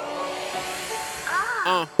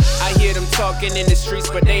I hear them talking in the streets,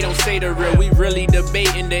 but they don't say the real. We really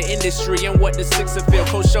debating the industry and what the sixer feel.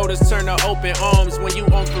 Cold shoulders turn to open arms when you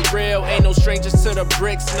on for real. Ain't no strangers to the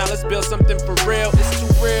bricks. Now let's build something for real. It's too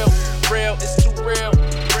real, real, it's too real,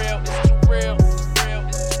 real, it's too real.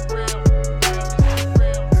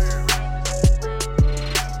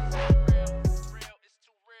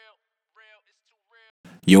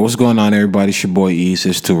 Yo, what's going on, everybody? It's your boy East.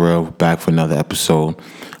 It's Too Real. Back for another episode.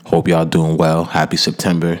 Hope y'all doing well. Happy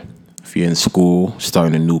September. If you're in school,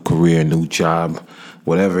 starting a new career, new job,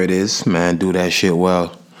 whatever it is, man, do that shit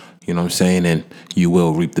well. You know what I'm saying? And you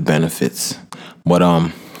will reap the benefits. But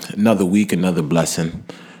another week, another blessing.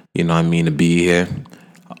 You know what I mean, to be here.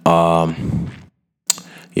 Yeah,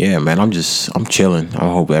 man, I'm chilling. I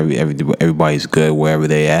hope everybody's good wherever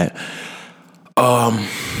they at.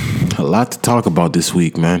 A lot to talk about this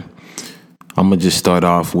week, man. I'm going to just start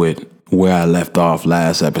off with where I left off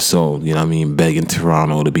last episode, you know what I mean, begging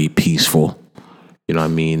Toronto to be peaceful, you know what I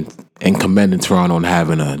mean, and commending Toronto on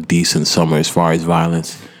having a decent summer as far as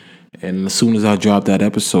violence. And as soon as I dropped that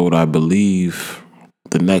episode, I believe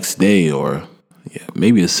the next day or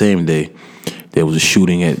maybe the same day, there was a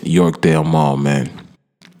shooting at Yorkdale Mall, man.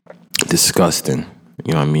 Disgusting,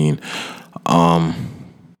 you know what I mean.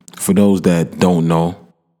 For those that don't know,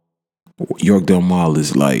 Yorkdale Mall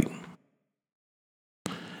is like,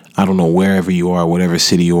 I don't know, wherever you are, whatever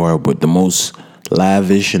city you are, but the most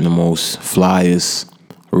lavish and the most flyest,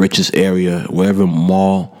 richest area, wherever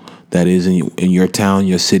mall that is in your town,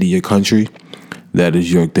 your city, your country, that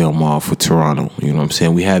is Yorkdale Mall for Toronto. You know what I'm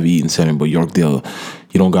saying? We have Eaton Center, but Yorkdale,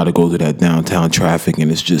 you don't got to go to that downtown traffic,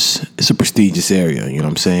 and it's a prestigious area. You know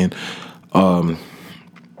what I'm saying?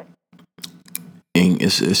 And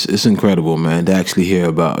it's incredible, man, to actually hear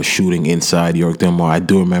about a shooting inside Yorkdale Mall. I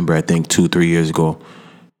do remember, I think 2-3 years ago,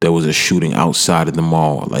 there was a shooting outside of the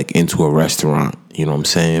mall, like into a restaurant. You know what I'm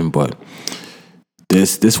saying? But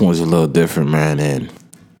this one's a little different, man, and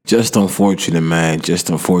just unfortunate, man. Just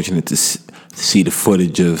unfortunate to see the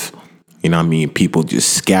footage of, you know what I mean, people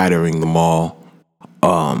just scattering the mall,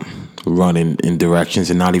 running in directions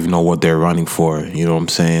and not even know what they're running for. You know what I'm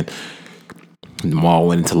saying? The mall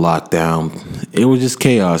went into lockdown. It was just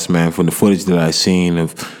chaos, man. From the footage that I seen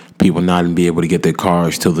of people not even be able to get their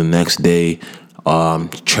cars till the next day,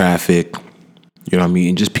 traffic, you know what I mean,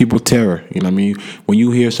 and just people terror. You know what I mean. When you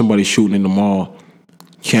hear somebody shooting in the mall,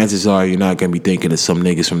 chances are you're not gonna be thinking of some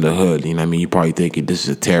niggas from the hood. You know what I mean. You probably thinking this is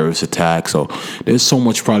a terrorist attack. So there's so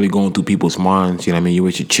much probably going through people's minds. You know what I mean. You're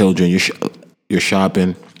with your children. You're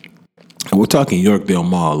shopping. And we're talking Yorkdale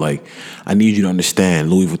Mall. Like, I need you to understand,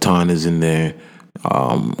 Louis Vuitton is in there.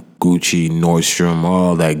 Gucci, Nordstrom,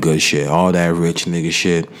 all that good shit, all that rich nigga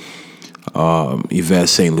shit,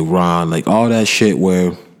 Yves Saint Laurent, like all that shit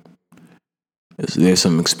where there's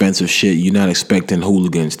some expensive shit. You're not expecting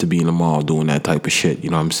hooligans to be in the mall doing that type of shit.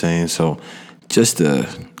 You know what I'm saying? So just a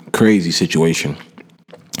crazy situation,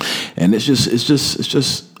 and it's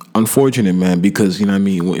just unfortunate, man, because you know what I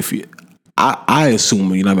mean. If you, I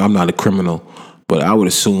assume, you know what I mean, I'm not a criminal, but I would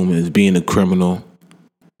assume as being a criminal,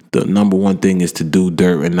 the number one thing is to do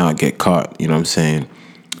dirt and not get caught. You know what I'm saying?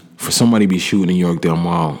 For somebody to be shooting in Yorkdale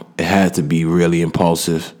Mall, it had to be really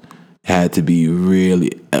impulsive. It had to be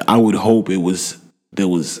really, I would hope there's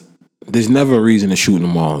never a reason to shoot in the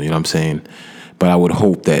mall, you know what I'm saying? But I would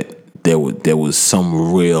hope that there was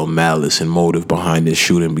some real malice and motive behind this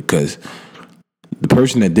shooting, because the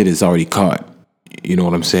person that did it is already caught. You know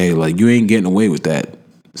what I'm saying? Like, you ain't getting away with that.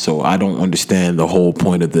 So I don't understand the whole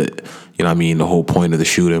point of the whole point of the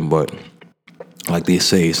shooting, but like they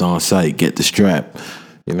say, it's on site, get the strap.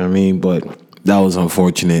 You know what I mean? But that was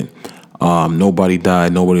unfortunate. Nobody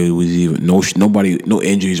died. No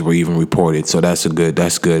injuries were even reported. So that's good.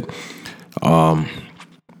 But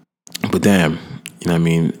damn, you know what I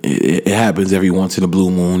mean? It happens every once in a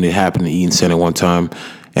blue moon. It happened at Eaton Center one time,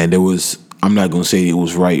 and I'm not going to say it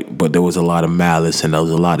was right, but there was a lot of malice and there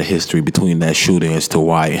was a lot of history between that shooting as to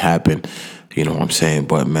why it happened. You know what I'm saying?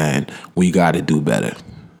 But, man, we got to do better.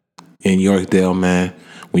 In Yorkdale, man,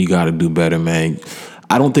 we got to do better, man.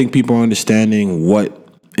 I don't think people are understanding what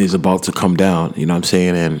is about to come down. You know what I'm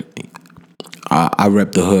saying? And I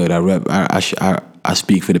rep the hood. I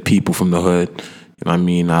speak for the people from the hood. You know what I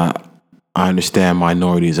mean? I understand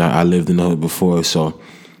minorities. I lived in the hood before, so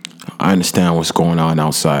I understand what's going on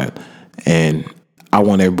outside. And I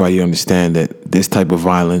want everybody to understand that this type of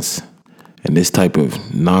violence and this type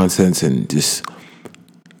of nonsense and just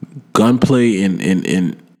gunplay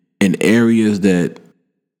in areas that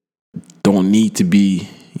don't need to be,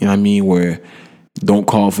 you know what I mean, where don't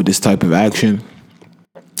call for this type of action,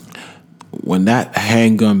 when that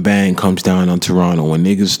handgun ban comes down on Toronto, when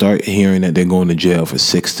niggas start hearing that they're going to jail for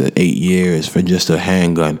 6 to 8 years for just a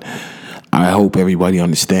handgun, I hope everybody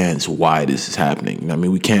understands why this is happening. I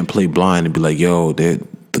mean, we can't play blind and be like, yo, the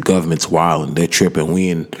government's wild and they're tripping. We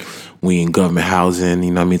in government housing,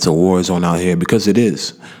 you know what I mean? It's a war zone out here, because it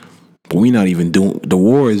is. But we not even doing, the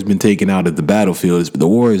war has been taken out of the battlefield. The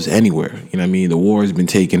war is anywhere, you know what I mean? The war has been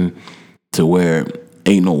taken to where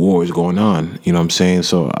ain't no wars going on, you know what I'm saying?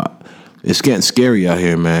 So it's getting scary out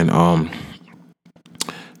here, man.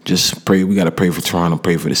 Just pray, we gotta pray for Toronto,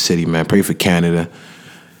 pray for the city, man. Pray for Canada.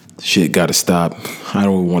 Shit gotta stop. I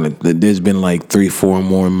don't want to, there's been like 3-4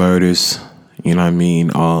 more murders, you know what I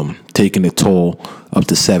mean? Taking the toll up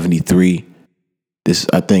to 73. This,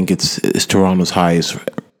 I think it's Toronto's highest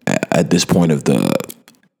at this point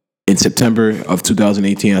in September of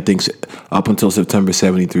 2018. I think up until September,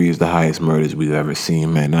 73 is the highest murders we've ever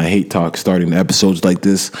seen, man. And I hate starting episodes like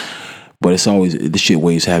this, but it's always, this shit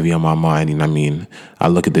weighs heavy on my mind, you know what I mean? I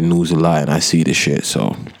look at the news a lot and I see this shit,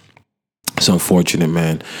 so it's unfortunate,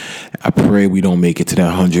 man. I pray we don't make it to that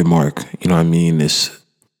 100 mark, you know what I mean?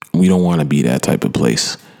 We don't want to be that type of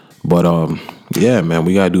place. But yeah, man,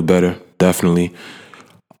 we gotta do better, definitely.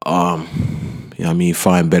 You know what I mean,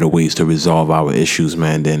 find better ways to resolve our issues,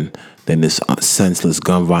 man, than this senseless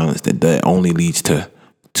gun violence that only leads to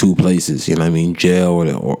 2 places, you know what I mean? Jail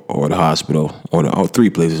or the hospital, or 3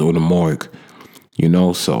 places, or the morgue, you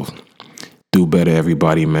know? So do better,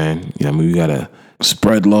 everybody, man. You know what I mean? We gotta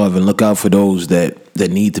spread love and look out for those that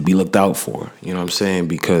need to be looked out for, you know what I'm saying?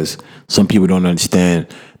 Because some people don't understand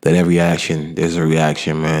that every action, there's a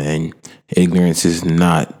reaction, man, and ignorance is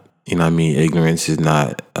not, you know what I mean? Ignorance is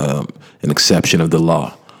not an exception of the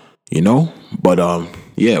law, you know? But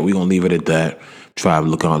yeah, we're going to leave it at that. Try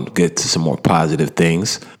to get to some more positive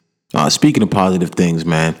things. Speaking of positive things,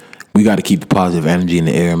 man, we got to keep the positive energy in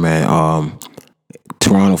the air, man.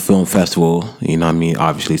 Toronto Film Festival, you know what I mean?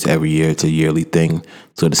 Obviously, it's every year. It's a yearly thing.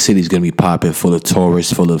 So the city's going to be popping, full of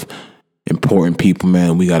tourists, full of important people,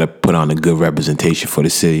 man. We got to put on a good representation for the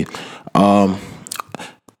city.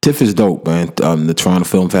 TIFF is dope, man. The Toronto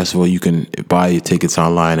Film Festival, you can buy your tickets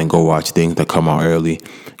online and go watch things that come out early.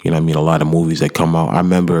 You know what I mean? A lot of movies that come out. I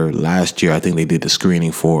remember last year, I think they did the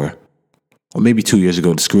screening for, or maybe 2 years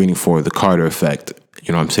ago, the screening for The Carter Effect.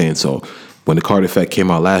 You know what I'm saying? So when The Carter Effect came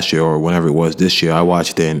out last year, or whenever it was this year, I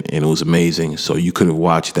watched it and it was amazing. So you could have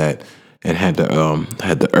watched that and had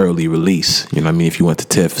the early release. You know what I mean? If you went to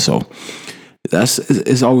TIFF. So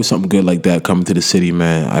it's always something good like that coming to the city,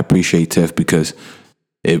 man. I appreciate TIFF because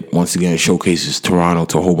it once again showcases Toronto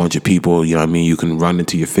to a whole bunch of people. You know what I mean? You can run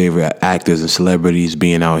into your favorite actors and celebrities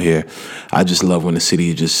being out here. I just love when the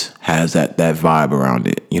city just has that vibe around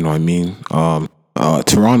it. You know what I mean?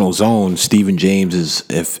 Toronto's own Stephen James is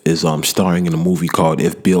starring in a movie called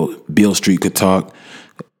If Beale Street Could Talk.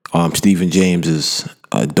 Stephen James is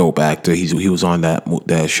a dope actor. He was on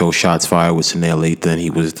that show Shots Fired with Sanaa Lathan.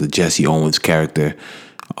 He was the Jesse Owens character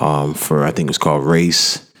for, I think it was called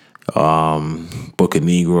Race. Book of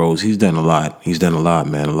Negroes. He's done a lot,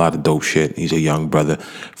 man. A lot of dope shit. He's a young brother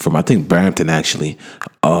from, I think, Brampton, actually.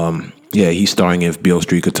 Yeah, he's starring in If Beale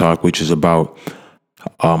Street Could Talk, which is about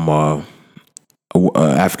a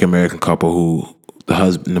African American couple who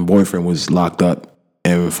the boyfriend was locked up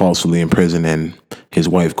and falsely in prison, and his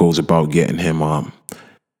wife goes about getting him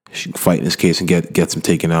fighting his case and gets him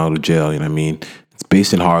taken out of jail. You know what I mean? It's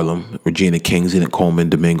based in Harlem. Regina King's in it, Coleman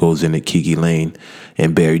Domingo's in it, Kiki Lane,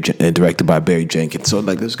 and directed by Barry Jenkins. So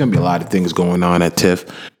like, there's gonna be a lot of things going on at TIFF.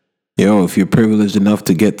 Yo, if you're privileged enough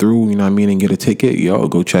to get through, you know what I mean, and get a ticket, yo,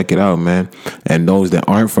 go check it out, man. And those that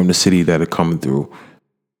aren't from the city that are coming through,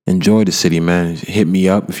 enjoy the city, man. Hit me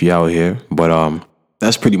up if you're out here. But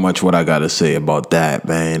that's pretty much what I gotta say about that,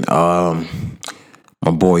 man.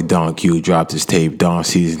 My boy Don Q dropped his tape, Don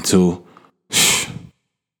Season 2.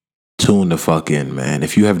 Tune the fuck in, man.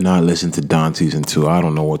 If you have not listened to Don Season 2, I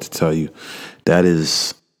don't know what to tell you. That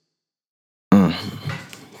is...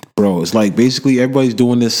 Bro, it's like basically everybody's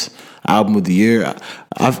doing this album of the year.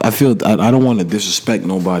 I feel... I don't want to disrespect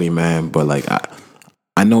nobody, man, but like...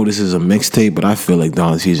 I know this is a mixtape, but I feel like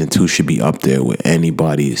Don Season 2 should be up there with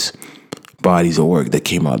anybody's bodies of work that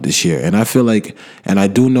came out this year. And I feel like... And I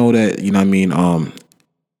do know that, you know what I mean,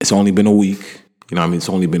 it's only been a week. You know what I mean? It's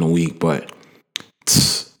only been a week, but...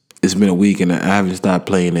 It's been a week and I haven't stopped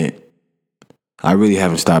playing it. I really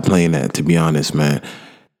haven't stopped playing that, to be honest, man.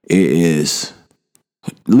 It is...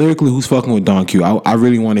 Lyrically, who's fucking with Don Q? I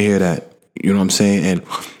really want to hear that. You know what I'm saying? And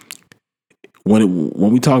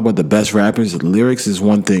when we talk about the best rappers, lyrics is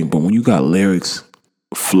one thing, but when you got lyrics,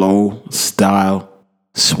 flow, style,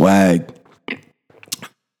 swag,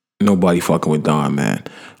 nobody fucking with Don, man.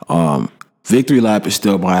 Victory Lap is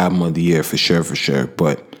still my album of the year for sure.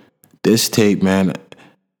 But this tape, man,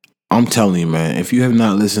 I'm telling you, man, if you have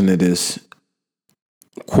not listened to this,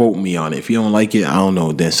 quote me on it. If you don't like it, I don't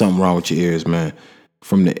know. There's something wrong with your ears, man.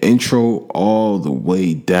 From the intro all the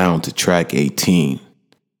way down to track 18,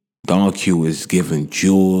 Don Q is giving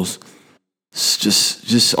jewels. It's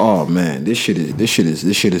just oh man, this shit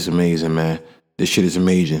is amazing, man. This shit is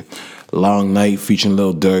amazing. Long Night featuring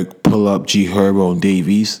Lil Durk, Pull Up, G Herbo, and Dave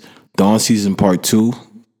East. Dawn Season Part 2.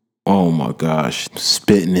 Oh my gosh,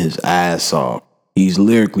 spitting his ass off. He's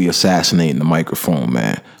lyrically assassinating the microphone,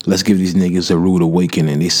 man. Let's give these niggas a rude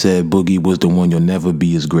awakening. They said Boogie was the one, you'll never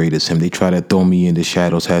be as great as him. They tried to throw me in the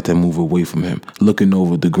shadows, had to move away from him. Looking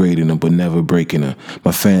over, degrading him, but never breaking him.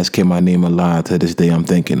 My fans kept my name alive. To this day, I'm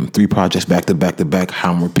thanking them. 3 projects back to back to back,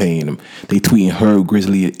 how I'm repaying them. They tweeting Herb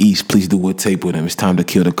Grizzly at East, please do a tape with them. It's time to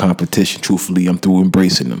kill the competition. Truthfully, I'm through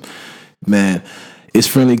embracing them. Man, it's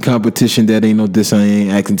friendly competition. That ain't no diss. I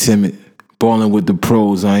ain't acting timid. Balling with the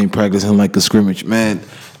pros, I ain't practicing like a scrimmage. Man,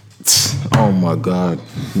 oh my God.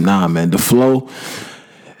 Nah, man, the flow.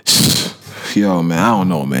 Yo, man, I don't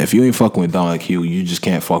know, man. If you ain't fucking with Don Q, you just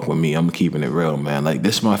can't fuck with me. I'm keeping it real, man. Like,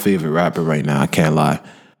 this is my favorite rapper right now. I can't lie.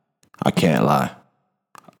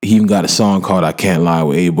 He even got a song called I Can't Lie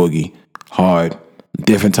with A Boogie. Hard.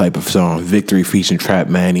 Different type of song. Victory featuring Trap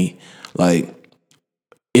Manny. Like,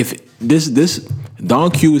 if this Don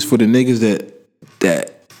Q is for the niggas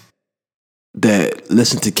that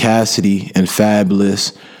listen to Cassidy and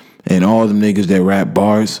Fabulous and all the niggas that rap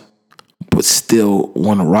bars, but still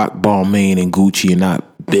want to rock Balmain and Gucci and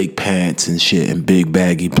not big pants and shit and big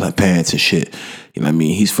baggy pants and shit. You know what I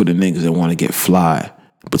mean? He's for the niggas that want to get fly,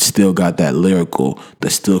 but still got that lyrical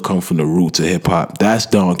that still come from the roots of hip hop. That's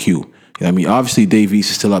Don Q. You know what I mean? Obviously, Dave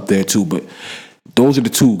East is still up there too, but those are the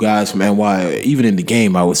two guys from NY. Even in the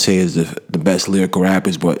game, I would say is the best lyrical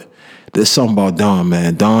rappers, but there's something about Don,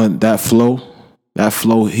 man. Don, that flow,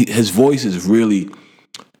 his voice is really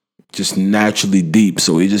just naturally deep.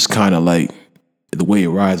 So he just kind of like, the way it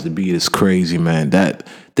rides the beat is crazy, man. That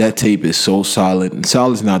tape is so solid. And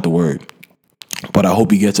solid's not the word. But I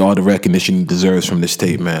hope he gets all the recognition he deserves from this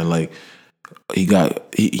tape, man. Like,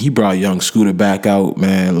 he brought Young Scooter back out,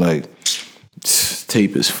 man. Like,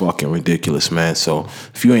 tape is fucking ridiculous, man. So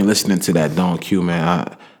if you ain't listening to that Don Q,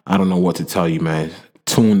 man, I don't know what to tell you, man.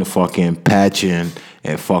 Tune the fucking patch in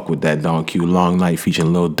and fuck with that Don Q. Long Night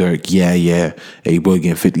featuring Lil Durk. Yeah. A Boogie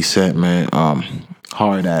and 50 Cent, man.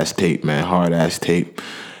 Hard ass tape, man. Hard ass tape.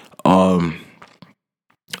 I've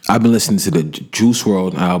been listening to the Juice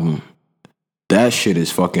WRLD album. That shit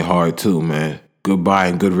is fucking hard too, man. Goodbye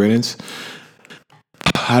and Good Riddance.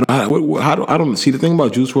 I don't see, the thing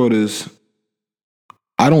about Juice WRLD is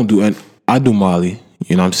I do Molly.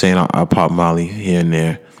 You know what I'm saying? I pop Molly here and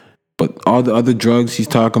there. But all the other drugs he's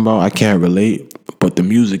talking about, I can't relate. But the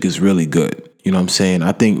music is really good. You know what I'm saying?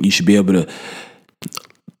 I think you should be able to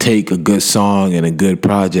take a good song and a good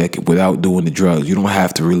project without doing the drugs. You don't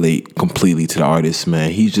have to relate completely to the artist, man.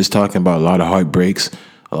 He's just talking about a lot of heartbreaks,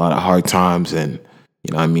 a lot of hard times, and,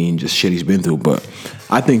 you know what I mean, just shit he's been through. But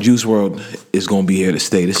I think Juice WRLD is going to be here to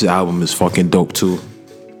stay. This album is fucking dope, too.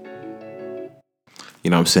 You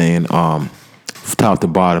know what I'm saying? Top to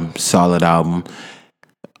bottom, solid album.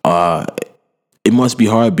 It must be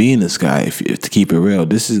hard being this guy, if to keep it real.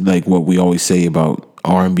 This is like what we always say about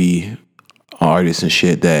R&B artists and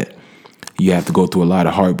shit, that you have to go through a lot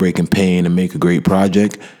of heartbreak and pain to make a great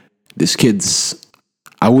project. This kid's,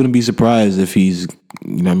 I wouldn't be surprised if he's,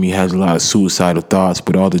 you know what I mean, has a lot of suicidal thoughts,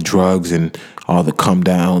 but all the drugs and all the come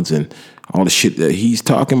downs and all the shit that he's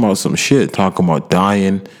talking about, some shit, talking about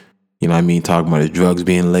dying, you know what I mean, talking about his drugs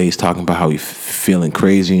being laced, talking about how he's feeling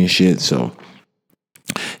crazy and shit. So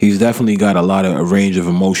he's definitely got a range of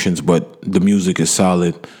emotions, but the music is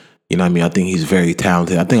solid. You know what I mean? I think he's very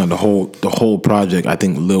talented. I think on the whole project, I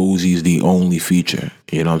think Lil Uzi is the only feature.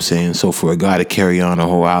 You know what I'm saying? So for a guy to carry on a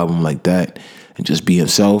whole album like that and just be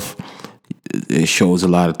himself, it shows a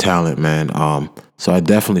lot of talent, man. So I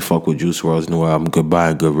definitely fuck with Juice WRLD's new album,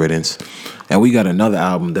 Goodbye and Good Riddance. And we got another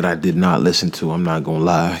album that I did not listen to. I'm not gonna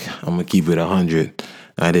lie. I'm gonna keep it 100.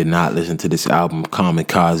 I did not listen to this album,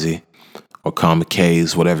 Kamikaze, or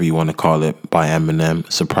Kamikaze, whatever you want to call it, by Eminem.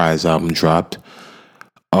 Surprise album dropped.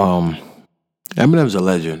 Eminem's a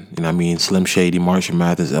legend. You know what I mean? Slim Shady, Marshall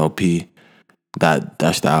Mathers LP.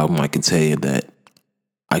 That's the album I can say that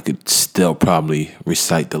I could still probably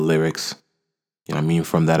recite the lyrics. You know what I mean?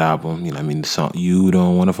 From that album. You know what I mean? The song, you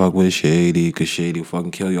don't want to fuck with Shady, because Shady will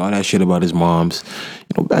fucking kill you. All that shit about his moms.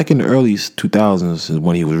 You know, back in the early 2000s is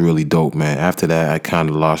when he was really dope, man. After that, I kind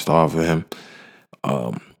of lost off of him.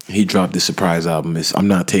 He dropped this surprise album. I'm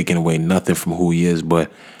not taking away nothing from who he is,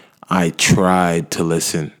 but I tried to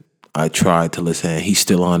listen. I tried to listen, and he's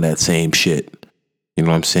still on that same shit. You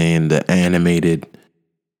know what I'm saying? The animated,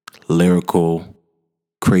 lyrical,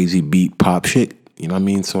 crazy beat pop shit. You know what I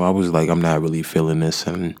mean? So I was like, I'm not really feeling this,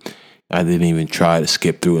 and I didn't even try to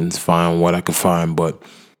skip through and find what I could find. But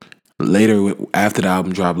later, after the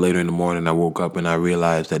album dropped, later in the morning, I woke up and I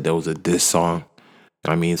realized that there was a diss song. You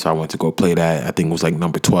know what I mean? So I went to go play that. I think it was like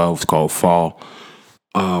number 12. It's called Fall.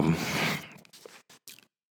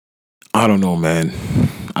 I don't know, man.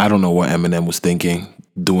 I don't know what Eminem was thinking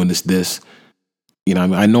doing this. You know what I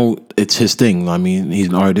mean? I know it's his thing. I mean, he's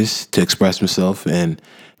an artist to express himself,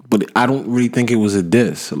 but I don't really think it was a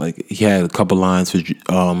diss. Like, he had a couple lines for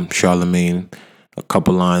Charlemagne, a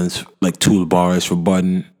couple lines, like 2 bars for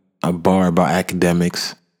Button, a bar about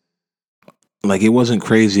academics. Like, it wasn't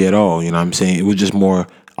crazy at all, you know what I'm saying? It was just more,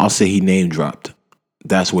 I'll say he name dropped.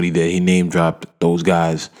 That's what he did. He name dropped those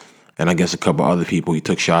guys, and I guess a couple other people he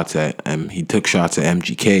took shots at. And he took shots at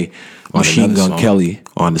MGK on Machine Gun Kelly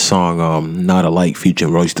on the song Not Alike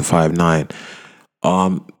featuring Royce da 5'9".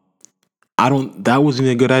 That wasn't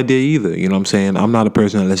a good idea either. You know what I'm saying? I'm not a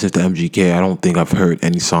person that listens to MGK. I don't think I've heard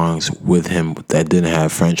any songs with him that didn't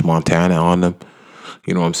have French Montana on them.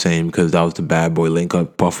 You know what I'm saying? Because that was the Bad Boy link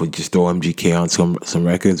up. Puff would just throw MGK on some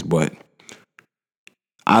records. But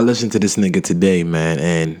I listened to this nigga today, man,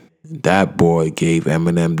 and that boy gave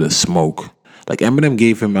Eminem the smoke. Like, Eminem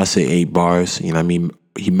gave him, I say, 8 bars. You know what I mean?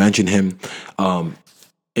 He mentioned him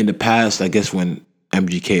in the past, I guess when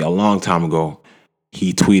MGK, a long time ago,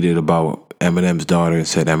 he tweeted about Eminem's daughter and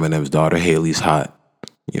said Eminem's daughter, Haley's hot.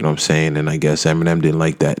 You know what I'm saying? And I guess Eminem didn't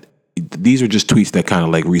like that. These are just tweets that kind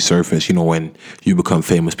of like resurface. You know, when you become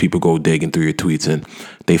famous, people go digging through your tweets and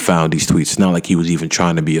they found these tweets. It's not like he was even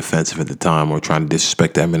trying to be offensive at the time or trying to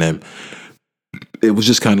disrespect Eminem. It was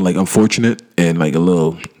just kind of like unfortunate and like a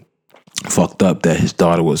little fucked up that his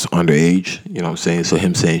daughter was underage. You know what I'm saying? So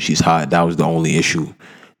him saying she's hot, that was the only issue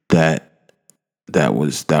that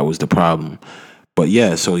was the problem. But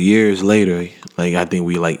yeah, so years later, like I think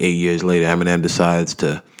we like 8 years later, Eminem decides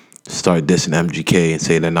to start dissing MGK and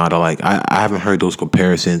say they're not alike. I haven't heard those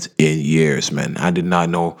comparisons in years, man. I did not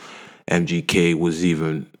know MGK was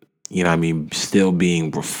even, you know what I mean, still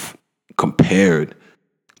being compared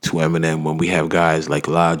to Eminem when we have guys like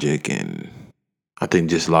Logic, and I think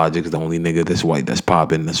just Logic is the only nigga that's white that's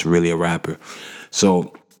popping, that's really a rapper.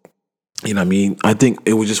 So, you know what I mean? I think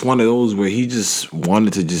it was just one of those where he just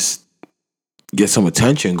wanted to just get some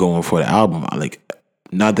attention going for the album. Like,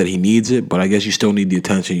 not that he needs it, but I guess you still need the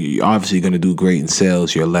attention. You're obviously going to do great in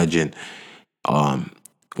sales. You're a legend.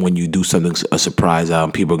 When you do something, a surprise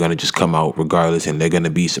album, people are going to just come out regardless, and they're going to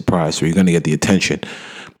be surprised. So you're going to get the attention.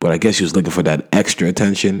 But I guess he was looking for that extra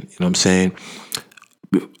attention. You know what I'm saying?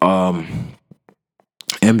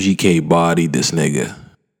 MGK bodied this nigga.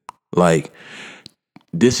 Like,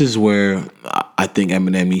 this is where I think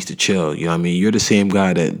Eminem needs to chill. You know what I mean? You're the same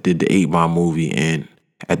guy that did the 8 Mile movie, and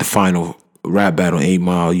at the final rap battle 8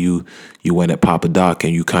 Mile, you went at Papa Doc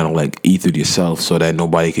and you kind of like ethered yourself so that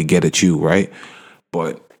nobody could get at you, right?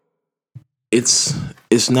 But it's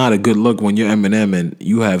not a good look when you're Eminem and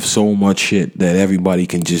you have so much shit that everybody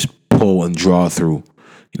can just pull and draw through.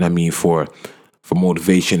 You know what I mean? For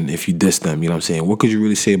motivation if you diss them. You know what I'm saying? What could you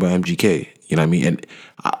really say about MGK? You know what I mean? And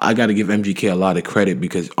I got to give MGK a lot of credit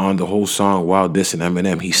because on the whole song, while dissing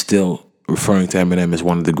Eminem, he's still referring to Eminem as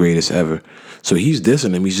one of the greatest ever. So he's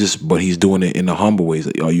dissing him. But he's doing it in the humble ways.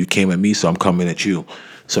 Like, oh, you came at me, so I'm coming at you.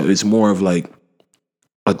 So it's more of like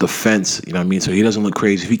a defense. You know what I mean? So he doesn't look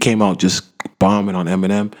crazy. If he came out just bombing on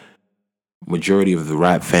Eminem, majority of the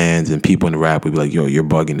rap fans and people in the rap would be like, yo, you're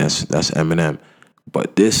bugging. That's Eminem.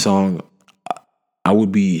 But this song,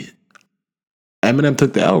 Eminem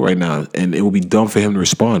took the L right now, and it would be dumb for him to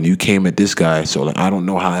respond. You came at this guy, so like, I don't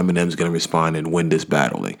know how Eminem's gonna respond and win this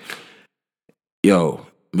battle. Like, yo,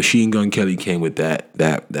 Machine Gun Kelly came with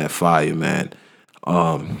that fire, man.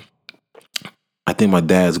 I think my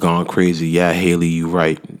dad's gone crazy. Yeah, Haley, you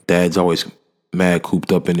right. Dad's always mad,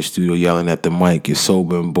 cooped up in the studio, yelling at the mic. You're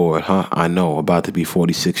sober and bored, huh? I know. About to be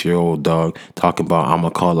 46-year-old dog, talking about I'ma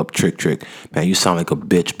call up Trick. Man, you sound like a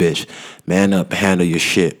bitch. Man up, handle your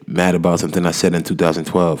shit. Mad about something I said in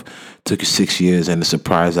 2012. Took you 6 years and a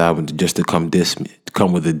surprise album just to come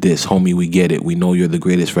with a diss. Homie, we get it. We know you're the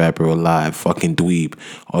greatest rapper alive. Fucking dweeb.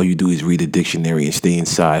 All you do is read a dictionary and stay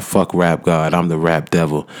inside. Fuck rap god. I'm the rap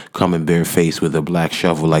devil. Coming barefaced with a black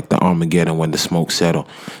shovel like the Armageddon when the smoke settle.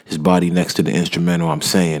 His body next to the instrumental. I'm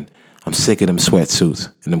saying, I'm sick of them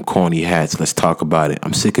sweatsuits and them corny hats. Let's talk about it.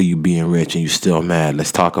 I'm sick of you being rich and you still mad.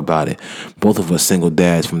 Let's talk about it. Both of us single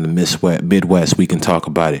dads from the Midwest. We can talk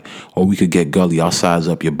about it. Or we could get gully. I'll size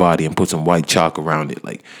up your body and put some white chalk around it.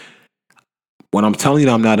 Like, when I'm telling you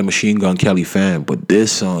that I'm not a Machine Gun Kelly fan, but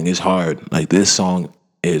this song is hard. Like, this song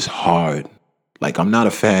is hard. Like, I'm not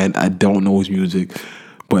a fan. I don't know his music.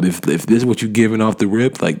 But if this is what you're giving off the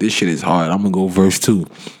rip, like, this shit is hard. I'm going to go verse 2.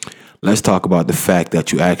 Let's talk about the fact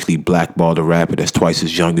that you actually blackballed a rapper that's twice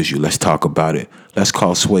as young as you. Let's talk about it. Let's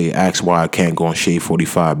call Sway, ask why I can't go on Shade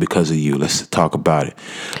 45 because of you. Let's talk about it.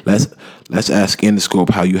 Let's ask Interscope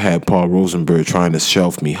how you had Paul Rosenberg trying to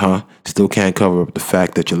shelf me, huh? Still can't cover up the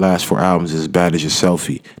fact that your last 4 albums is as bad as your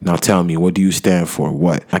selfie. Now tell me, what do you stand for?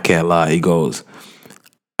 What? I can't lie. He goes,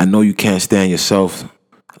 I know you can't stand yourself.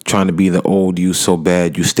 Trying to be the old you so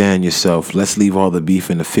bad, you stand yourself. Let's leave all the beef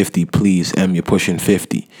in the 50, please. M, you're pushing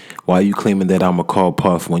 50. Why are you claiming that I'ma call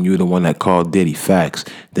Puff when you're the one that called Diddy? Facts.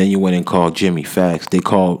 Then you went and called Jimmy. Facts. They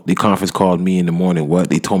conference called me in the morning. What?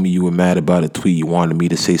 They told me you were mad about a tweet. You wanted me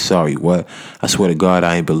to say sorry. What? I swear to God,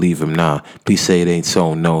 I ain't believe him. Nah. Please say it ain't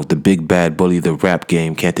so. No. The big bad bully, the rap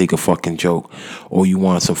game, can't take a fucking joke. Or you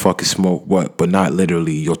want some fucking smoke. What? But not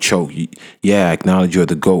literally. You'll choke. Yeah, I acknowledge you're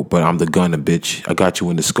the GOAT, but I'm the gunner, bitch. I got you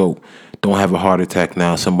in the scope. Don't have a heart attack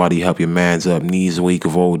now. Somebody help your mans up. Knees weak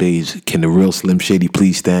of old age. Can the real Slim Shady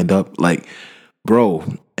please stand up? Like, bro.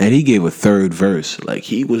 And he gave a third verse. Like,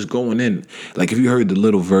 he was going in. Like, if you heard the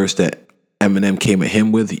little verse that Eminem came at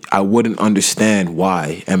him with, I wouldn't understand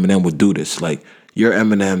why Eminem would do this. Like, you're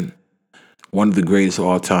Eminem, one of the greatest of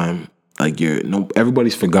all time. Like,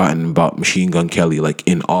 everybody's forgotten about Machine Gun Kelly, like,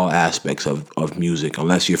 in all aspects of music,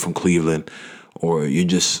 unless you're from Cleveland or you're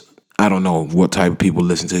just, I don't know what type of people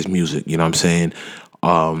listen to his music. You know what I'm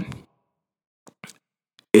saying?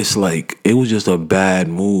 It's like, it was just a bad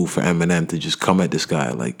move for Eminem to just come at this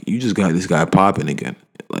guy. Like, you just got this guy popping again.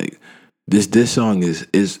 Like, this song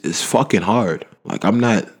is fucking hard. Like,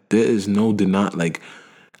 there's no denying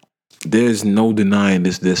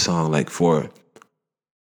this song. Like, for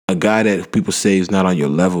a guy that people say is not on your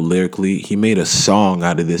level lyrically, he made a song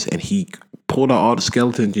out of this, and he pulled out all the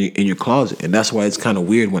skeletons in your closet. And that's why it's kind of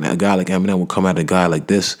weird when a guy like Eminem will come at a guy like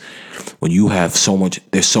this, when you have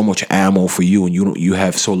there's so much ammo for you, and you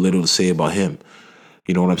have so little to say about him.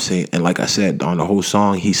 You know what I'm saying? And like I said, on the whole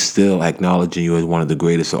song, he's still acknowledging you as one of the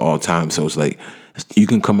greatest of all time. So it's like, you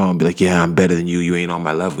can come out and be like, yeah, I'm better than you. You ain't on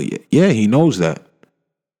my level yet. Yeah, he knows that.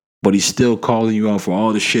 But he's still calling you out for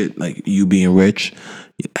all the shit, like you being rich,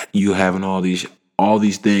 you having all these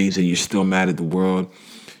things, and you're still mad at the world.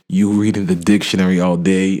 You reading the dictionary all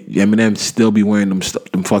day. Eminem still be wearing them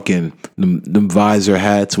visor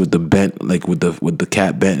hats with the bent, like with the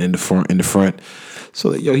cap bent in the front.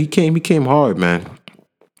 So yo, he came hard, man.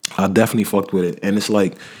 I definitely fucked with it, and it's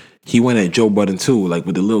like he went at Joe Budden too, like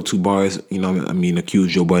with the little 2 bars. You know, I mean,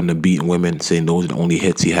 accused Joe Budden of beating women, saying those are the only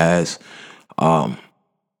hits he has.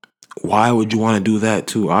 Why would you want to do that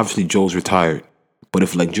too? Obviously, Joe's retired, but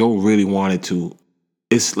if like Joe really wanted to,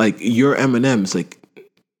 it's like you're Eminem. It's like,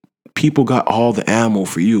 people got all the ammo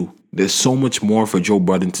for you. There's so much more for Joe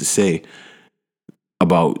Budden to say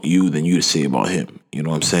about you than you to say about him. You know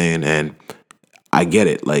what I'm saying? And I get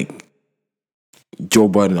it. Like, Joe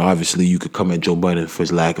Budden, obviously, you could come at Joe Budden for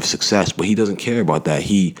his lack of success, but he doesn't care about that.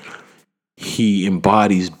 He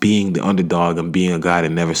embodies being the underdog and being a guy that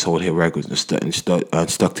never sold hit records and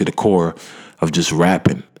stuck to the core of just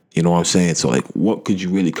rapping. You know what I'm saying? So, like, what could you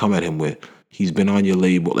really come at him with? He's been on your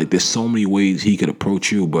label. Like, there's so many ways he could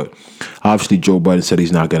approach you, but obviously Joe Budden said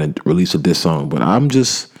he's not going to release a diss song. But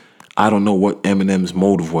I don't know what Eminem's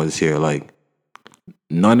motive was here. Like,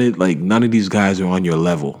 none of these guys are on your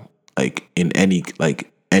level, like, in any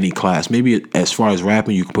class. Maybe as far as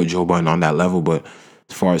rapping, you can put Joe Budden on that level, but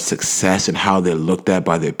as far as success and how they're looked at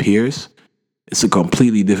by their peers, it's a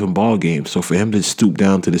completely different ball game. So for him to stoop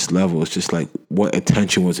down to this level, it's just like, what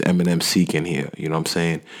attention was Eminem seeking here? You know what I'm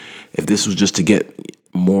saying? If this was just to get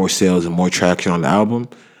more sales and more traction on the album,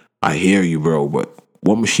 I hear you, bro. But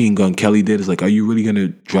what Machine Gun Kelly did is like, are you really gonna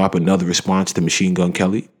drop another response to Machine Gun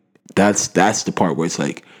Kelly? That's the part where it's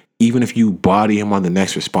like, even if you body him on the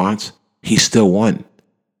next response, he still won.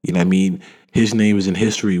 You know what I mean? His name is in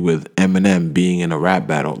history with Eminem being in a rap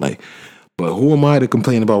battle. Like, but who am I to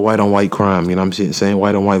complain about white on white crime? You know what I'm saying?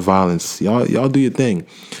 White on white violence. Y'all do your thing.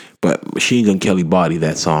 But Machine Gun Kelly body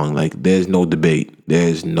that song. Like, there's no debate.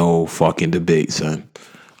 There's no fucking debate, son.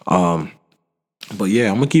 But yeah,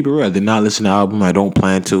 I'm gonna keep it real. I did not listen to the album. I don't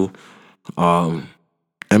plan to.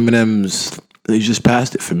 He's just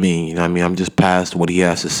past it for me. You know what I mean? I'm just past what he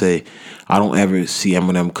has to say. I don't ever see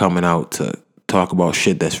Eminem coming out to talk about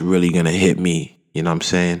shit that's really gonna hit me. You know what I'm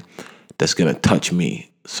saying? That's gonna touch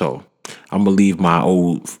me. So I'm gonna leave my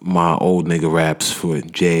old nigga raps for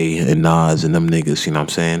Jay and Nas and them niggas. You know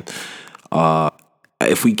what I'm saying?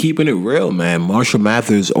 if we keeping it real, man, Marshall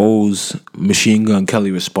Mathers owes Machine Gun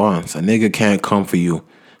Kelly response. A nigga can't come for you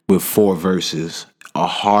with 4 verses, a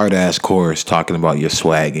hard ass chorus talking about your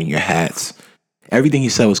swag and your hats. Everything he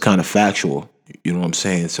said was kind of factual. You know what I'm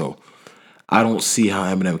saying? So I don't see how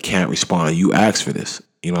Eminem can't respond. You asked for this.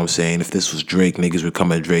 You know what I'm saying? If this was Drake, niggas would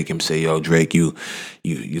come at Drake and say, "Yo, Drake, you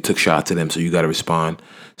took shots at them, so you got to respond."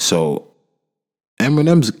 So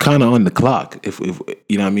Eminem's kind of on the clock. If you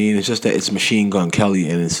know what I mean, it's just that it's Machine Gun Kelly,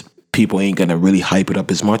 and it's people ain't gonna really hype it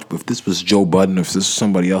up as much. But if this was Joe Budden, or if this was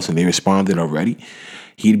somebody else, and they responded already,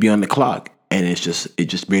 he'd be on the clock. And it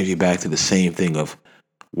just brings me back to the same thing of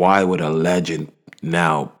why would a legend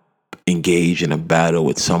now engage in a battle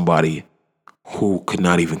with somebody who could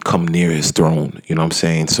not even come near his throne? You know what I'm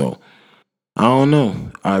saying? So I don't know.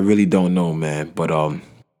 I really don't know, man. But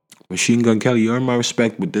Machine Gun Kelly, you earn my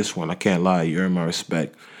respect with this one. I can't lie, you earn my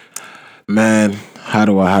respect, man. I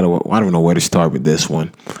don't know where to start with this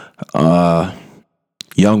one.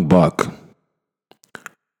 Young Buck,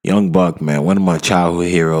 man, one of my childhood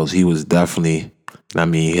heroes. He was definitely,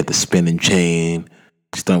 he hit the spinning chain,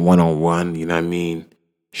 stunt 1-on-1. You know what I mean?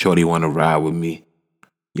 Shorty want to ride with me.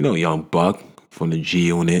 You know, Young Buck from the G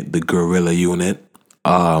Unit, the Gorilla Unit.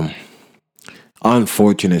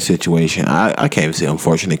 Unfortunate situation. I can't even say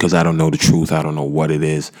unfortunate because I don't know the truth. I don't know what it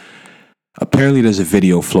is. Apparently, there's a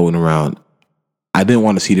video floating around. I didn't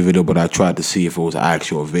want to see the video, but I tried to see if it was an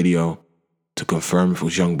actual video to confirm if it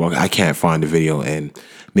was Young Buck. I can't find the video, and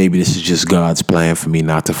maybe this is just God's plan for me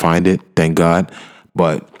not to find it. Thank God.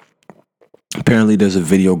 But apparently, there's a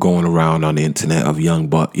video going around on the internet of Young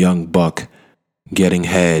Buck getting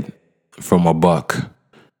head from a buck.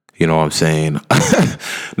 You know what I'm saying?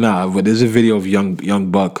 Nah, but there's a video of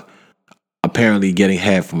young Buck apparently getting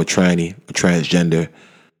head from a transgender,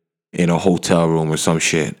 in a hotel room or some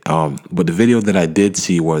shit. But the video that I did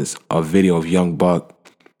see was a video of Young Buck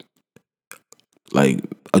like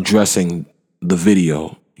addressing the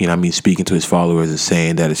video. You know what I mean? Speaking to his followers and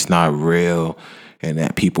saying that it's not real, and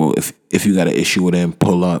that people, if you got an issue with him,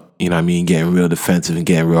 pull up. You know what I mean? Getting real defensive and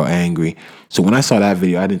getting real angry. So when I saw that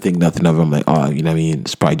video, I didn't think nothing of it. I'm like, oh, you know what I mean?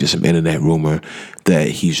 It's probably just some internet rumor that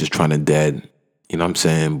he's just trying to dead. You know what I'm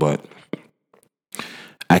saying? But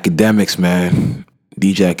Academics, man.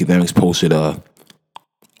 DJ Academics posted a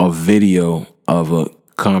video of a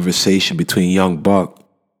conversation between Young Buck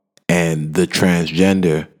and the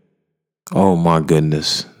transgender. Oh my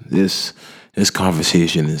goodness. This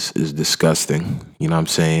conversation is disgusting. You know what I'm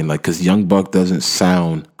saying? Like, cause Young Buck doesn't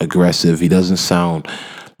sound aggressive. He doesn't sound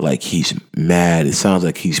like he's mad. It sounds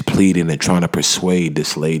like he's pleading and trying to persuade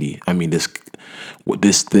this lady. I mean, this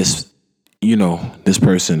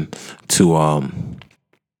person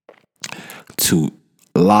to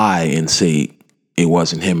lie and say it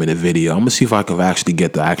wasn't him in the video. I'm gonna see if I can actually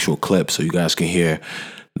get the actual clip so you guys can hear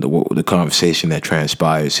the conversation that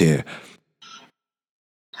transpires here.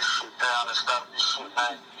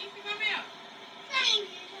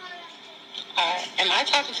 Am I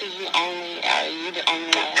talking to you only? Are you the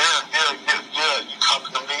only one? Yeah. You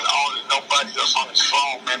talking to me only. Nobody else on this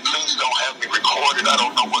phone, man. Please don't have me recorded. I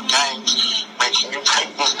don't know what games. Man, can you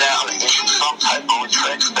take this down and issue some type of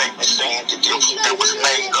retract statement saying that it was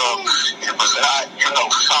made up? It was not,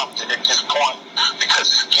 something at this point, because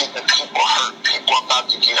it's getting people hurt. People are about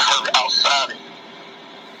to get hurt outside of you.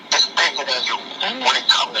 It's bigger than you when it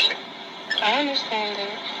comes to me. I understand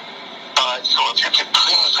that. So if you can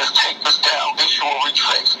please just take this down, issue a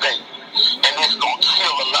retract statement, and it's gonna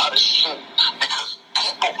kill a lot of shit, because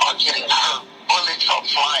people are getting hurt. Bullets are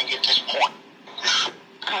flying at this point.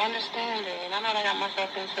 I understand it, and I know what I got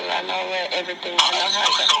myself into. I know where everything. I know how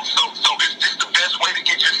to. So is this the best way to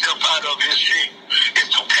get yourself out of this shit? Is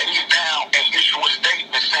to take it down and issue a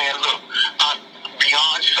statement saying, "Look, I'm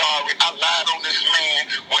beyond sorry. I lied on this man.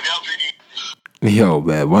 Whatever it is." Yo,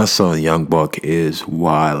 man, my son Young Buck is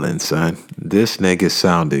wildin', son. This nigga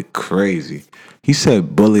sounded crazy. He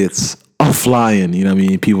said bullets are flying, you know what I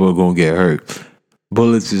mean? People are gonna get hurt.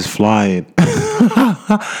 Bullets is flying.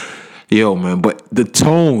 Yo, man, but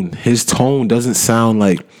his tone doesn't sound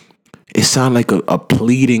like, it sounds like a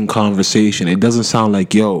pleading conversation. It doesn't sound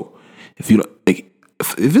like, yo, if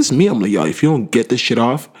it's me, I'm like, yo, if you don't get this shit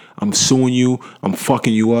off, I'm suing you, I'm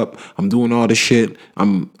fucking you up, I'm doing all this shit,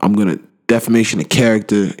 I'm gonna defamation of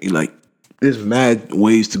character. Like, there's mad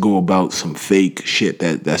ways to go about some fake shit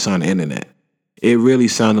that's on the internet. It really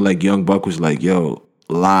sounded like Young Buck was like, yo,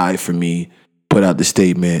 lie for me, put out the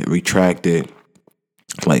statement, retract it.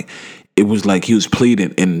 Like, it was like he was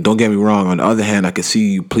pleading. And don't get me wrong, on the other hand, I could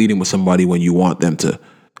see you pleading with somebody when you want them to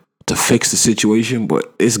fix the situation,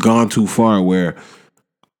 but it's gone too far where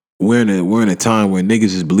we're in a time where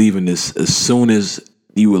niggas is believing this as soon as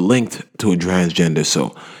you were linked to a transgender.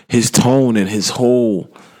 So his tone and his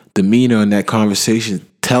whole demeanor in that conversation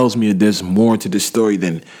tells me that there's more to this story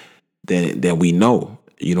than we know.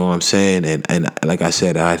 You know what I'm saying? And like I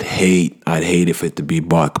said, I'd hate if it to be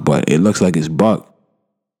Buck, but it looks like it's Buck.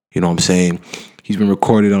 You know what I'm saying? He's been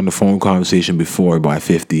recorded on the phone conversation before by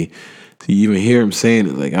 50. So you even hear him saying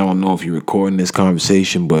it, like, I don't know if you're recording this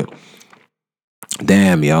conversation, but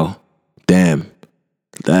damn, yo. Damn.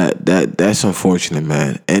 That's unfortunate,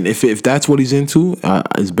 man. And if that's what he's into,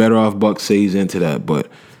 it's better off Buck say he's into that.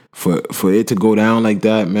 But for it to go down like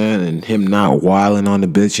that, man, and him not wilding on the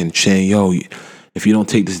bitch and saying, yo, if you don't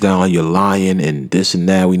take this down, you're lying and this and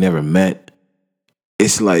that, we never met.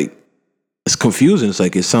 It's like, it's confusing. It's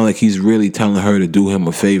like, it sounds like he's really telling her to do him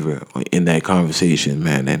a favor in that conversation,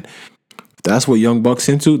 man. And if that's what Young Buck's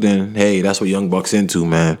into, then hey, that's what Young Buck's into,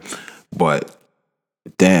 man. But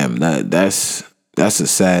damn, that's a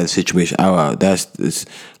sad situation. It's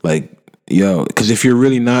like, yo, because if you're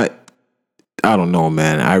really not, I don't know,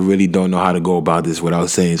 man. I really don't know how to go about this without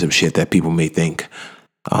saying some shit that people may think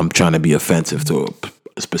I'm trying to be offensive to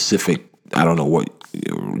a specific, I don't know what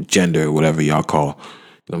gender or whatever y'all call.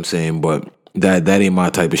 You know what I'm saying? But that ain't my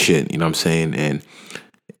type of shit. You know what I'm saying? And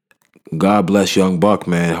God bless Young Buck,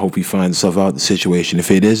 man. Hope he finds himself out of the situation.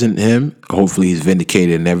 If it isn't him, hopefully he's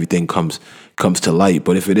vindicated and everything comes to light.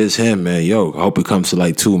 But if it is him, man, yo, I hope it comes to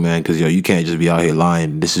light too, man. Because, yo, you can't just be out here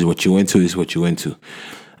lying. This is what you into. This is what you into.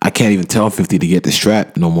 I can't even tell 50 to get the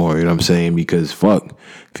strap no more. You know what I'm saying? Because, fuck,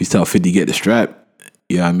 if you tell 50 to get the strap,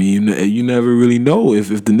 yeah, I mean, you never really know if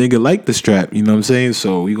the nigga like the strap. You know what I'm saying?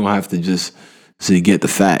 So we going to have to just get the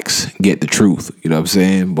facts, get the truth. You know what I'm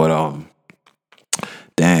saying? But,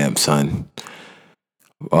 damn, son.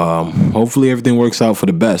 Hopefully everything works out for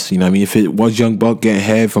the best. You know what I mean? If it was Young Buck getting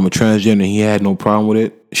head from a transgender and he had no problem with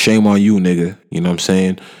it, shame on you, nigga. You know what I'm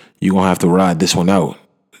saying? You're going to have to ride this one out.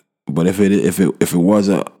 But if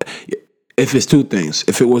it's two things.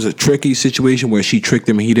 If it was a tricky situation where she tricked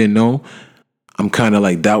him and he didn't know, I'm kind of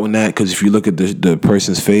like doubting that, because if you look at the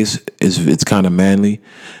person's face, it's kind of manly,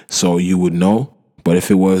 so you would know. But if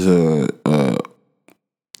it was a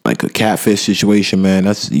catfish situation, man,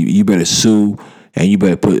 that's you better sue, and you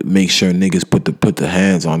better make sure niggas put the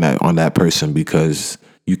hands on that person, because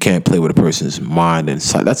you can't play with a person's mind and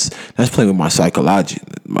that's playing with my psychology,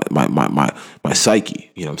 my psyche.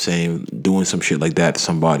 You know what I'm saying? Doing some shit like that to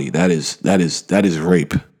somebody, that is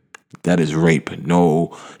rape. That is rape.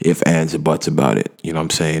 No ifs, ands, or buts about it. You know what I'm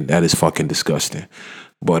saying? That is fucking disgusting.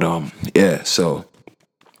 But yeah. So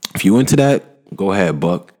if you into that, go ahead,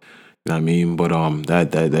 Buck. You know what I mean? But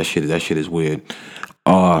that shit is weird.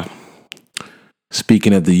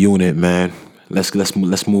 Speaking of the unit, man, let's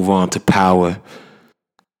move on to Power.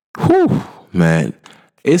 Whew, man.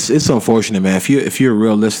 It's unfortunate, man. If you're a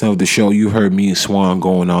real listener of the show, you heard me and Swan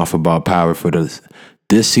going off about Power for this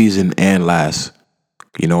season and last.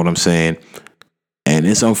 You know what I'm saying? And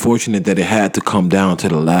it's unfortunate that it had to come down to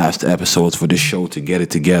the last episodes for this show to get it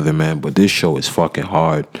together, man. But this show is fucking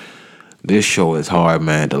hard. This show is hard,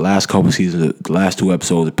 man. The last couple seasons, the last 2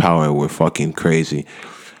 episodes of Power were fucking crazy.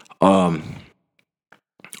 All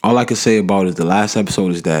I can say about it, the last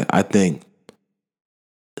episode, is that I think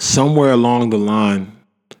somewhere along the line,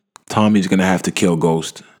 Tommy's gonna have to kill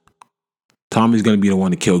Ghost. Tommy's gonna be the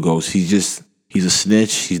one to kill Ghost. He's a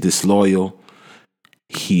snitch. He's disloyal.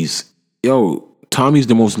 Tommy's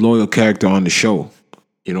the most loyal character on the show.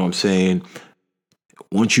 You know what I'm saying?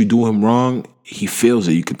 Once you do him wrong, he feels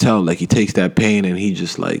it. You can tell, like, he takes that pain, and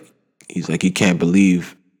he's like he can't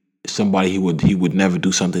believe somebody he would never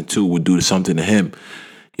do something to would do something to him.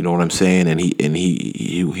 You know what I'm saying? And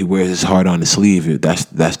he wears his heart on his sleeve. That's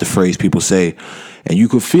the phrase people say, and you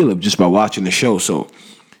could feel it just by watching the show. So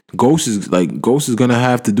Ghost is gonna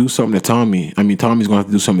have to do something to Tommy. I mean, Tommy's gonna have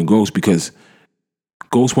to do something to Ghost, because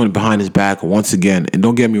Ghost went behind his back once again. And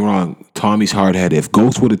don't get me wrong, Tommy's hard-headed. If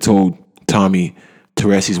Ghost would have told Tommy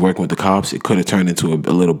Teresi's working with the cops, it could have turned into a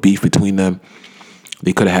little beef between them.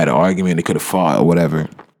 They could have had an argument. They could have fought or whatever.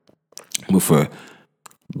 But for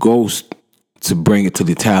Ghost to bring it to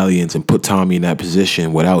the Italians and put Tommy in that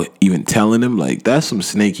position without even telling him, like, that's some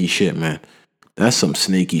snaky shit, man. That's some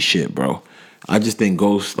snaky shit, bro. I just think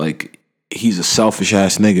Ghost, like, he's a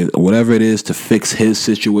selfish-ass nigga. Whatever it is to fix his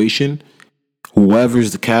situation,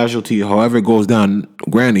 whoever's the casualty, however it goes down,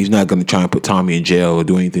 granted, he's not going to try and put Tommy in jail or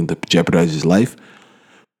do anything to jeopardize his life.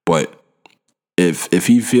 But if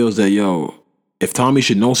he feels that, if Tommy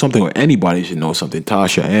should know something, or anybody should know something,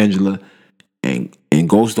 Tasha, Angela, and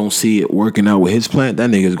Ghost don't see it working out with his plan, that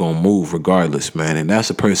nigga's going to move regardless, man. And that's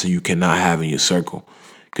a person you cannot have in your circle,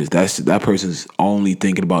 because that person's only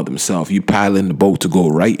thinking about themselves. You piloting the boat to go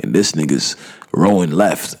right, and this nigga's rowing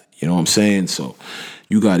left. You know what I'm saying? So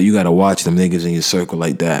you gotta watch them niggas in your circle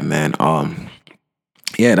like that, man.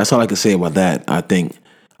 Yeah, that's all I can say about that. I think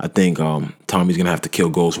Tommy's gonna have to kill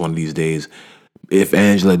Ghost one of these days if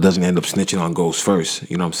Angela doesn't end up snitching on Ghost first.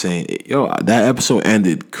 You know what I'm saying? Yo, that episode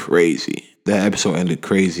ended crazy. Man.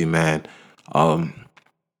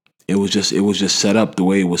 It was just set up the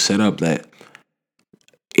way it was set up, that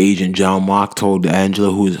Agent John Mock told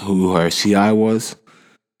Angela who her CI was.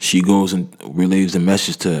 She goes and relays the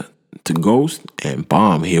message to Ghost, and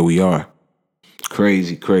bomb, here we are.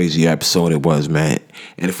 Crazy episode it was, man.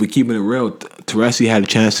 And if we keeping it real, Teresi had a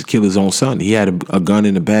chance to kill his own son. He had a gun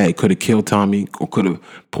in the bag, could have killed Tommy, or could have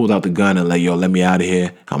pulled out the gun and like, yo, let me out of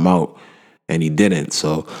here, I'm out. And he didn't.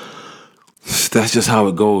 So that's just how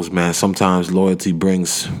it goes, man. Sometimes loyalty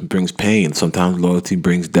brings pain. Sometimes loyalty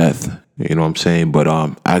brings death. You know what I'm saying? But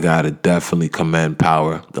I gotta definitely commend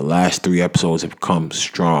Power. The last 3 episodes have come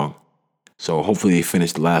strong. So hopefully they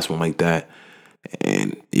finish the last one like that.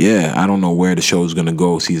 And yeah, I don't know where the show is gonna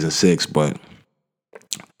go, season 6, but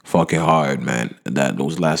fucking hard, man.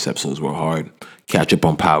 Those last episodes were hard. Catch up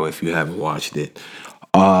on Power if you haven't watched it.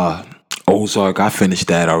 Ozark, I finished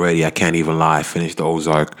that already. I can't even lie. I finished the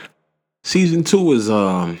Ozark. Season 2 was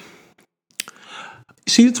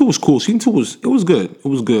cool. Season 2 was good. It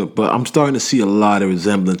was good. But I'm starting to see a lot of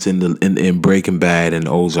resemblance in Breaking Bad and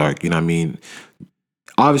Ozark. You know what I mean?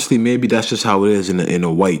 Obviously, maybe that's just how it is in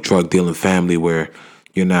a white drug dealing family where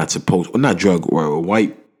you're not supposed, not drug, or a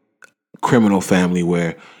white criminal family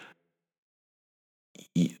where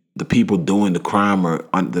the people doing the crime are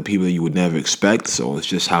the people that you would never expect. So it's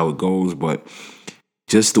just how it goes. But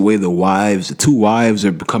just the way the 2 wives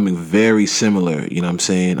are becoming very similar. You know what I'm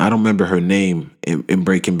saying? I don't remember her name in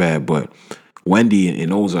Breaking Bad, but Wendy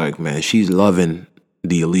in Ozark, man, she's loving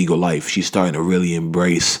the illegal life. She's starting to really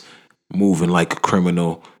embrace moving like a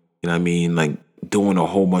criminal. You know what I mean? Like doing a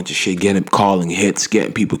whole bunch of shit, calling hits,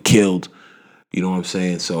 getting people killed. You know what I'm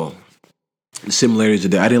saying? So the similarities are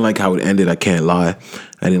there. I didn't like how it ended. I can't lie.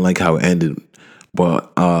 I didn't like how it ended.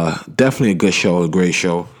 But definitely a good show, a great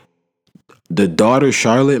show. The daughter,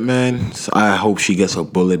 Charlotte, man, I hope she gets a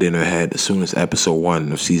bullet in her head as soon as episode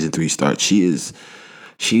 1 of season 3 starts. She's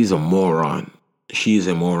a moron. She's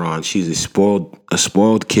a moron. She's a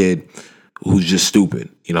spoiled kid who's just stupid.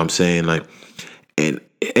 You know what I'm saying? Like, and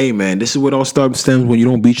hey, man, this is what all stems when you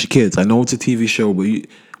don't beat your kids. I know it's a TV show, but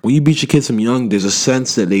when you beat your kids from young, there's a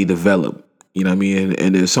sense that they develop. You know what I mean?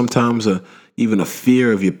 And there's sometimes even a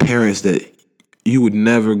fear of your parents that you would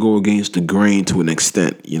never go against the grain to an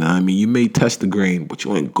extent. You know what I mean? You may test the grain, but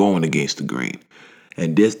you ain't going against the grain.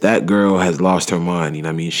 And that girl has lost her mind. You know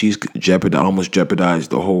what I mean? She's almost jeopardized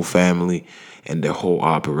the whole family and their whole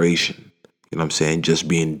operation. You know what I'm saying? Just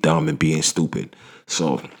being dumb and being stupid.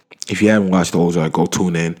 So if you haven't watched Ozark, go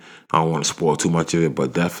tune in. I don't want to spoil too much of it,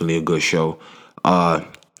 but definitely a good show.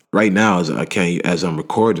 Right now, as I'm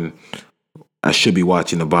recording, I should be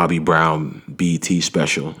watching the Bobby Brown BET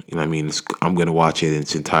special. You know what I mean? I'm going to watch it in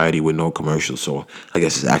its entirety with no commercials. So I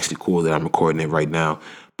guess it's actually cool that I'm recording it right now.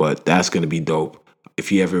 But that's going to be dope.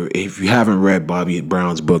 If you haven't read Bobby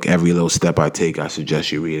Brown's book, Every Little Step I Take, I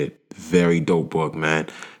suggest you read it. Very dope book, man.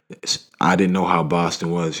 I didn't know how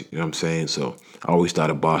Boston was. You know what I'm saying? So I always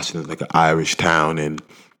thought of Boston as like an Irish town and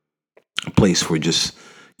a place for just,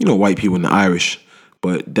 white people and the Irish.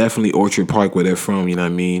 But definitely Orchard Park, where they're from, you know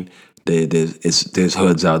what I mean? There's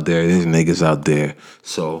hoods out there, there's niggas out there.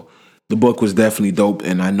 So the book was definitely dope,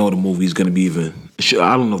 and I know the movie's gonna be even.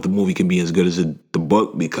 I don't know if the movie can be as good as the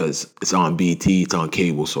book because it's on BT, it's on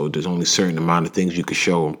cable, so there's only a certain amount of things you can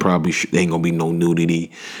show, and probably there ain't gonna be no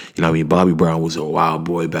nudity. You know what I mean? Bobby Brown was a wild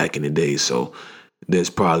boy back in the day, so there's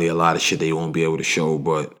probably a lot of shit they won't be able to show,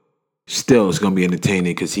 but still, it's gonna be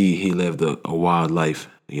entertaining because he lived a wild life.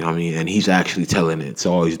 You know what I mean? And he's actually telling it. It's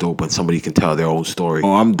always dope when somebody can tell their own story.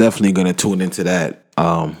 Oh, I'm definitely going to tune into that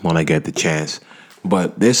when I get the chance.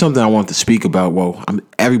 But there's something I want to speak about. Well,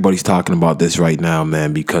 everybody's talking about this right now,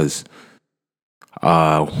 man, because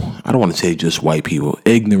I don't want to say just white people,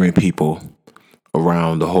 ignorant people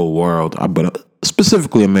around the whole world, but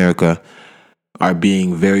specifically America, are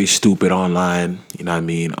being very stupid online. You know what I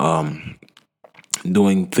mean?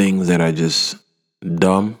 Doing things that are just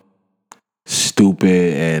dumb,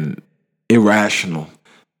 stupid, and irrational.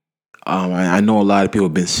 I know a lot of people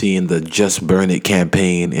have been seeing the Just Burn It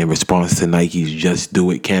campaign in response to Nike's Just Do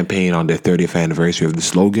It campaign on their 30th anniversary of the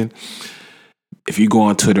slogan. If you go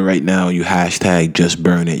on Twitter right now, you hashtag Just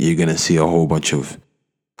Burn It, you're going to see a whole bunch of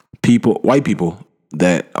people, white people,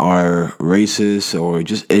 that are racist or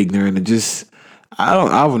just ignorant and just, I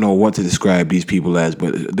don't know what to describe these people as,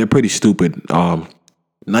 but they're pretty stupid.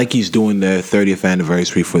 Nike's doing their 30th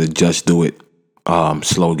anniversary for the Just Do It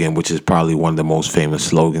slogan, which is probably one of the most famous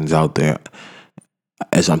slogans out there.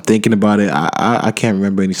 As I'm thinking about it, I can't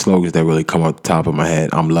remember any slogans that really come off the top of my head.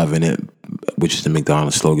 I'm loving it, which is the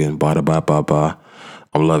McDonald's slogan. Ba da ba ba ba.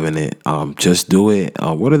 I'm loving it. Just do it.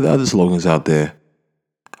 What are the other slogans out there?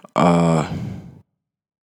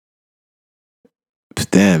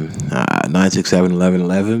 Damn,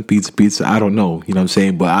 967-1111, pizza. I don't know. You know what I'm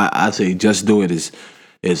saying? But I say just do it is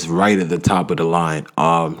right at the top of the line.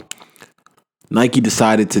 Nike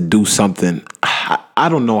decided to do something. I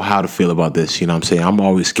don't know how to feel about this. You know what I'm saying? I'm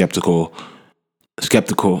always skeptical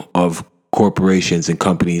of corporations and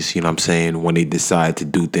companies, you know what I'm saying, when they decide to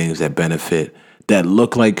do things that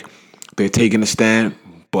look like they're taking a stand,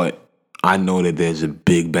 but I know that there's a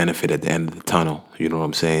big benefit at the end of the tunnel. You know what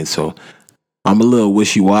I'm saying? So I'm a little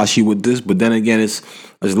wishy-washy with this, but then again, it's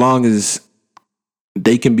as long as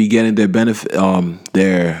they can be getting their benefit,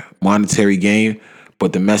 their monetary gain,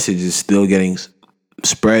 but the message is still getting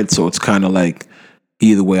spread. So it's kind of like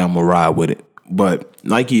either way, I'm gonna ride with it. But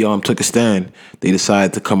Nike took a stand. They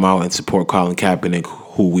decided to come out and support Colin Kaepernick,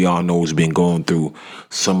 who we all know has been going through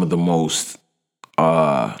some of the most.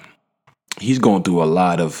 He's going through a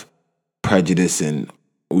lot of prejudice and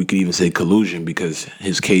we could even say collusion because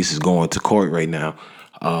his case is going to court right now.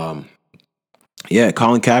 Colin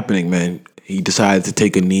Kaepernick, man, he decided to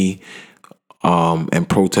take a knee and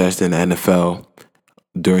protest in the NFL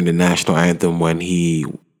during the national anthem when he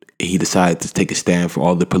decided to take a stand for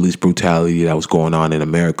all the police brutality that was going on in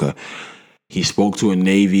America. He spoke to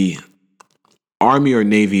a Army or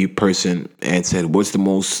Navy person and said, what's the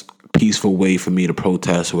most peaceful way for me to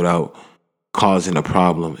protest without causing a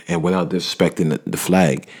problem and without disrespecting the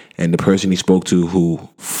flag? And the person he spoke to who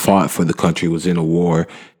fought for the country, was in a war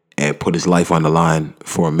and put his life on the line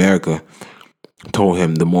for America, told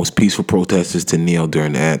him the most peaceful protest is to kneel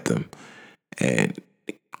during the anthem. And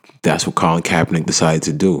that's what Colin Kaepernick decided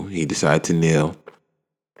to do. He decided to kneel.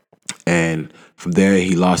 And from there,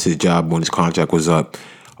 he lost his job when his contract was up.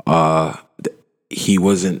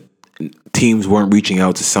 Teams weren't reaching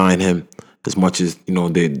out to sign him as much as,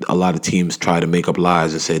 a lot of teams try to make up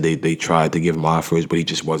lies and say they tried to give him offers, but he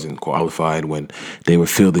just wasn't qualified when they were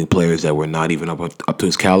fielding players that were not even up to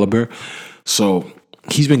his caliber. So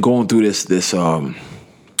he's been going through this what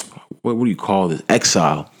do you call this?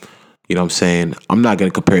 Exile. You know what I'm saying? I'm not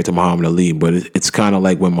going to compare it to Muhammad Ali, but it's kind of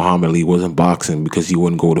like when Muhammad Ali wasn't boxing because he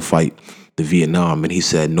wouldn't go to fight the Vietnam, and he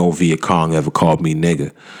said, no Viet Cong ever called me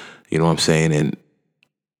nigga. You know what I'm saying? And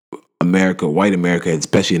white America,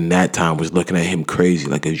 especially in that time, was looking at him crazy.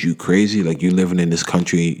 Like, is you crazy? Like, you're living in this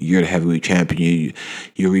country, you're the heavyweight champion,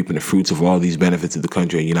 you're reaping the fruits of all these benefits of the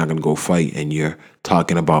country, and you're not going to go fight, and you're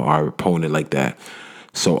talking about our opponent like that.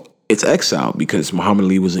 So it's exile because Muhammad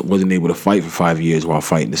Ali wasn't able to fight for 5 years while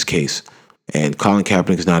fighting this case. And Colin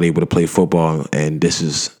Kaepernick is not able to play football, and this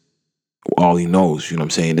is all he knows. You know what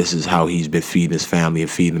I'm saying? This is how he's been feeding his family and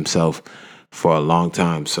feeding himself for a long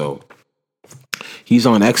time. So he's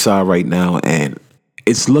on exile right now, and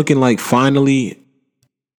it's looking like finally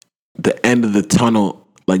the end of the tunnel,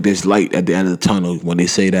 like there's light at the end of the tunnel when they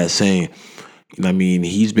say that saying. You know what I mean?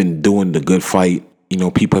 He's been doing the good fight.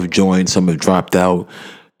 People have joined, some have dropped out.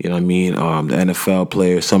 You know what I mean? The NFL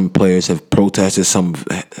players, some players have protested, some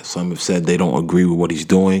have said they don't agree with what he's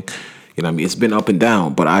doing. You know what I mean? It's been up and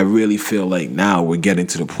down, but I really feel like now we're getting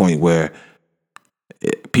to the point where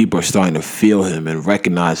people are starting to feel him and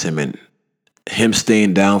recognize him, and him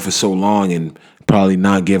staying down for so long and probably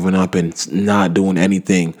not giving up and not doing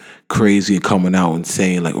anything crazy and coming out and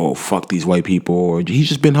saying like, oh, fuck these white people, or he's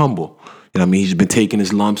just been humble. You know what I mean? He's been taking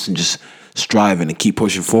his lumps and just striving and keep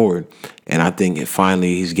pushing forward. And I think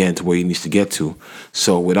finally he's getting to where he needs to get to.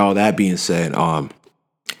 So with all that being said,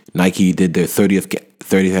 Nike did their 30th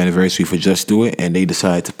anniversary for Just Do It, and they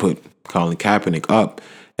decided to put Colin Kaepernick up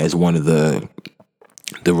as one of the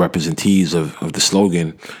representees of the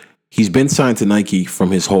slogan. He's been signed to Nike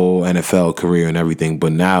from his whole NFL career and everything,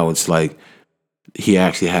 but now it's like he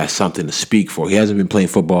actually has something to speak for. He hasn't been playing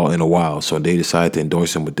football in a while, so they decided to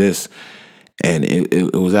endorse him with this. And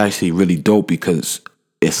it was actually really dope because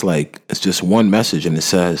it's just one message, and it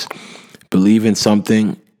says, believe in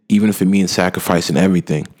something, even if it means sacrificing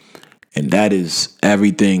everything. And that is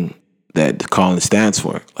everything that Colin stands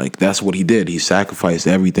for. Like, that's what he did. He sacrificed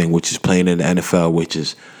everything, which is playing in the NFL, which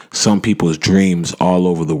is some people's dreams all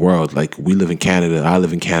over the world. Like, we live in Canada. I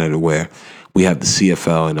live in Canada, where we have the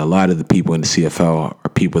CFL, and a lot of the people in the CFL are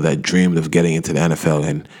people that dreamed of getting into the NFL,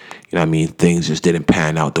 and you know what I mean, things just didn't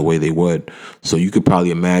pan out the way they would. So you could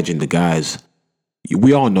probably imagine the guys,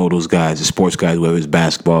 we all know those guys, the sports guys, whether it's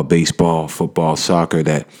basketball, baseball, football, soccer,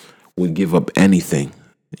 that would give up anything,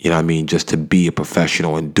 you know what I mean, just to be a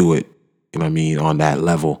professional and do it You know what I mean? On that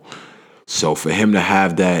level. So for him to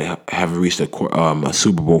have reached a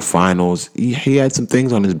Super Bowl finals, he had some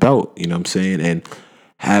things on his belt, you know what I'm saying? And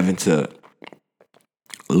having to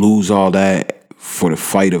lose all that for the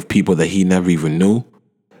fight of people that he never even knew,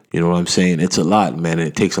 you know what I'm saying? It's a lot, man, and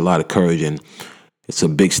it takes a lot of courage, and it's a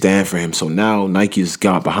big stand for him. So now Nike's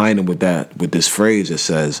got behind him with this phrase that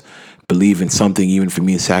says, believe in something even for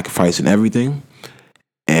me and sacrificing everything.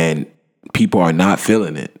 And people are not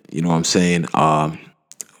feeling it, you know what I'm saying?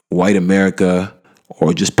 White America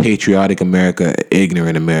or just patriotic America,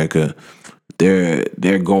 ignorant America,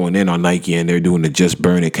 they're going in on Nike and they're doing the Just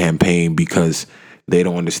Burn It campaign because they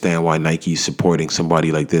don't understand why Nike's supporting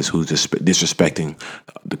somebody like this who's disrespecting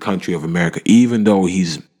the country of America, even though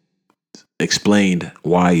he's explained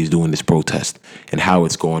why he's doing this protest and how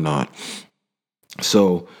it's going on.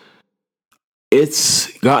 So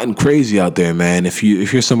it's gotten crazy out there, man. If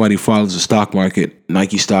you're somebody who follows the stock market,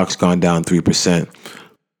 Nike stock's gone down 3%.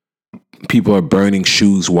 People are burning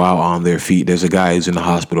shoes while on their feet. There's a guy who's in the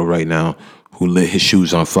hospital right now who lit his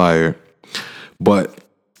shoes on fire. But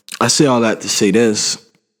I say all that to say this,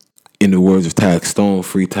 in the words of Tax Stone,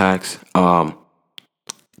 free tax.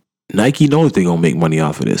 Nike knows they're going to make money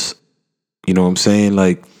off of this. You know what I'm saying?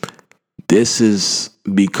 Like, this has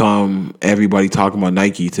become everybody talking about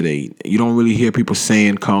Nike today. You don't really hear people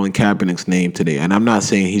saying Colin Kaepernick's name today. And I'm not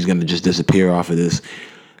saying he's going to just disappear off of this,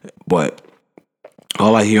 but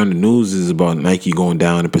all I hear on the news is about Nike going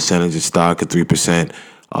down a percentage of stock at 3%.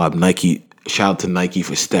 Shout out to Nike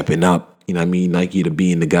for stepping up. You know what I mean? Nike to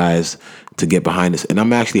being the guys to get behind this. And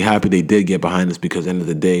I'm actually happy they did get behind this because at the end of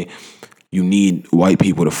the day, you need white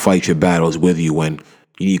people to fight your battles with you when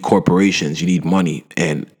you need corporations, you need money.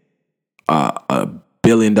 And a $1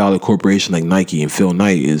 billion corporation like Nike and Phil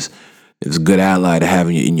Knight is a good ally to have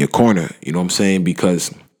in your corner. You know what I'm saying?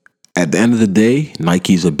 Because at the end of the day,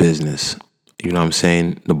 Nike's a business. You know what I'm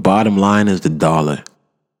saying? The bottom line is the dollar.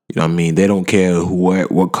 You know what I mean? They don't care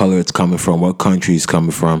what color it's coming from, what country it's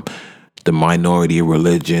coming from, the minority,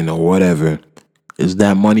 religion, or whatever. Is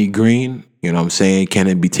that money green? You know what I'm saying? Can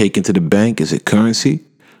it be taken to the bank? Is it currency?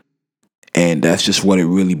 And that's just what it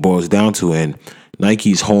really boils down to. And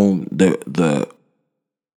Nike's home, the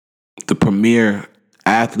premier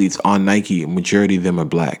athletes on Nike, majority of them are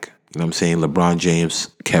black. You know what I'm saying? LeBron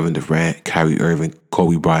James, Kevin Durant, Kyrie Irving,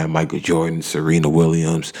 Kobe Bryant, Michael Jordan, Serena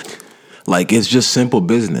Williams. Like, it's just simple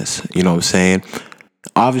business. You know what I'm saying?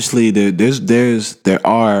 Obviously, there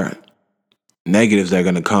are negatives that are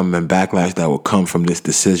going to come and backlash that will come from this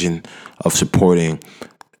decision of supporting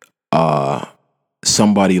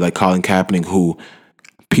somebody like Colin Kaepernick, who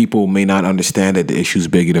people may not understand that the issue is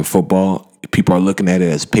bigger than football. People are looking at it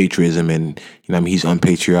as patriotism, and you know, I mean, he's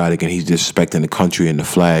unpatriotic and he's disrespecting the country and the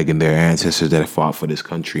flag and their ancestors that have fought for this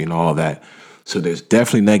country and all that. So there's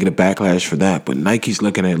definitely negative backlash for that. But Nike's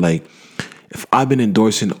looking at it like, if I've been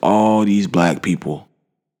endorsing all these black people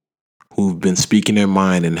who've been speaking their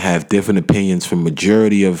mind and have different opinions from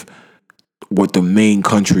majority of what the main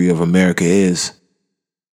country of America is,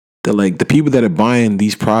 they're like, the people that are buying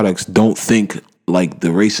these products don't think like the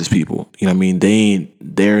racist people. You know what I mean?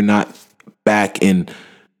 They're not back in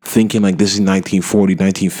thinking like this is 1940,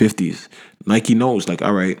 1950s. Nike knows, like,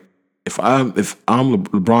 all right, if I'm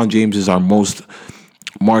LeBron James is our most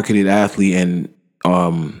marketed athlete and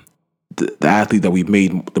the athlete that we've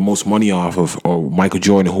made the most money off of, or Michael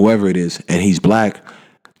Jordan, whoever it is, and he's black,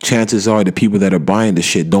 chances are the people that are buying this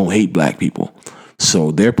shit don't hate black people.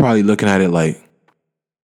 So they're probably looking at it like,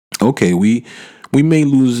 okay, we may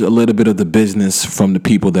lose a little bit of the business from the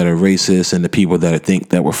people that are racist and the people that think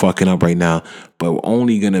that we're fucking up right now, but we're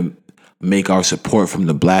only going to make our support from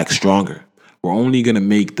the black stronger. We're only going to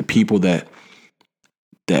make the people that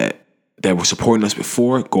were supporting us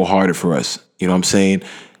before go harder for us. You know what I'm saying?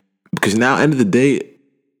 Because now, end of the day,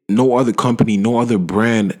 no other company, no other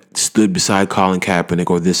brand stood beside Colin Kaepernick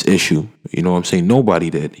or this issue. You know what I'm saying? Nobody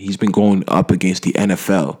did. He's been going up against the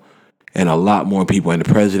NFL and a lot more people, and the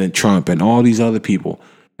President Trump and all these other people,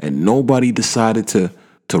 and nobody decided to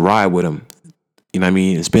ride with him. You know what I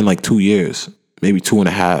mean? It's been like 2 years, maybe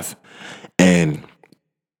 2.5, and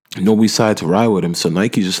nobody decided to ride with him. So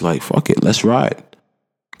Nike's just like, fuck it, let's ride.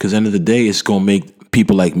 Because end of the day, it's gonna make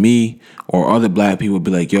people like me or other black people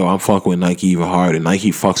be like, yo, I'm fucking with Nike even harder.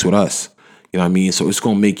 Nike fucks with us. You know what I mean? So it's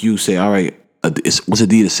gonna make you say, all right, what's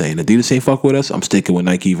Adidas saying? Adidas ain't fuck with us? I'm sticking with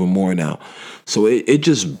Nike even more now. So it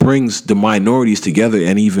just brings the minorities together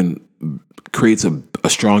and even creates a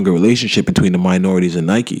stronger relationship between the minorities and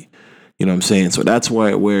Nike. You know what I'm saying? So that's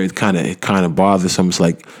where it kind of bothers some. It's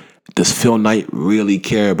like, does Phil Knight really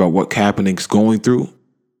care about what Kaepernick's going through?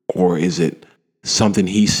 Or is it something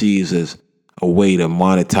he sees as, a way to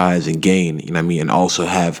monetize and gain, you know what I mean, and also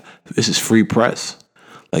have, this is free press.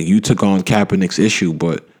 Like, you took on Kaepernick's issue,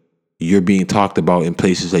 but you're being talked about in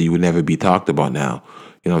places that you would never be talked about now.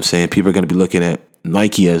 You know what I'm saying? People are going to be looking at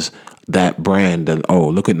Nike as that brand that, oh,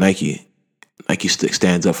 look at Nike. Nike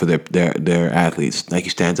stands up for their athletes. Nike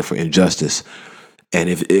stands up for injustice. And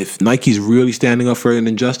if Nike's really standing up for an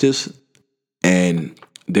injustice and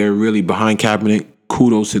they're really behind Kaepernick,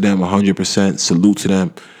 kudos to them 100%. Salute to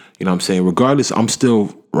them. You know what I'm saying? Regardless, I'm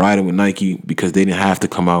still riding with Nike because they didn't have to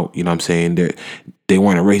come out. You know what I'm saying? They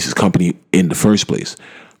weren't a racist company in the first place.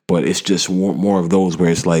 But it's just more of those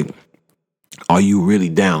where it's like, are you really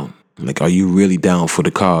down? Like, are you really down for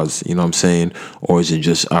the cause? You know what I'm saying? Or is it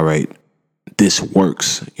just, all right, this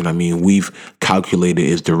works? You know what I mean? We've calculated,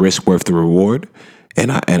 is the risk worth the reward?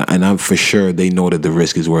 And I'm for sure they know that the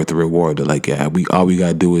risk is worth the reward. They're like, yeah, all we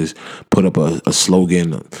gotta do is put up a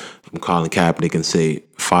slogan from Colin Kaepernick and say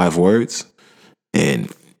 5 words, and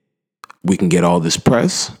we can get all this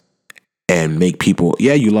press and make people,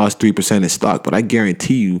 yeah, you lost 3% in stock, but I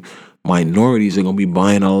guarantee you minorities are gonna be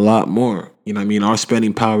buying a lot more. You know what I mean? Our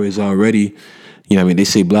spending power is already, you know what I mean? They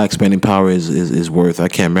say black spending power is worth, I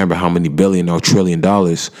can't remember how many billion or trillion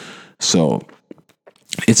dollars. So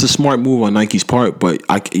it's a smart move on Nike's part, but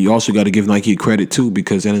you also got to give Nike credit too,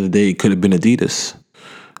 because at the end of the day, it could have been Adidas.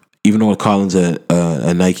 Even though Colin's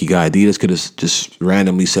a Nike guy, Adidas could have just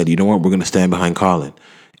randomly said, you know what, we're going to stand behind Colin.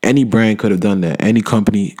 Any brand could have done that. Any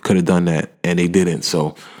company could have done that, and they didn't.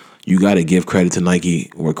 So you got to give credit to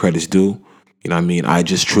Nike where credit's due. You know what I mean? I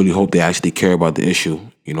just truly hope they actually care about the issue.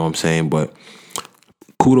 You know what I'm saying? But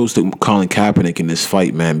kudos to Colin Kaepernick in this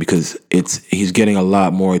fight, man, because he's getting a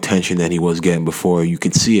lot more attention than he was getting before. You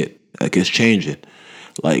can see it. Like, it's changing.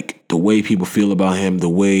 Like, the way people feel about him, the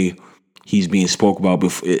way he's being spoke about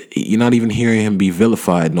before, you're not even hearing him be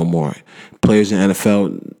vilified no more. Players in the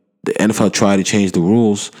NFL try to change the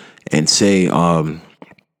rules and say you're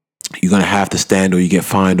going to have to stand or you get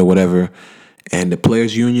fined or whatever. And the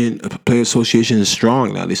Players Association is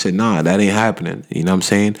strong now. They said, nah, that ain't happening. You know what I'm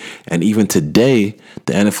saying? And even today,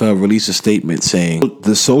 the NFL released a statement saying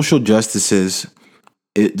the social justice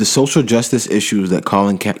issues that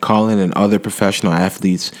Colin and other professional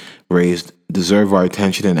athletes raised deserve our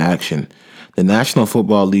attention and action. The National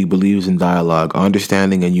Football League believes in dialogue,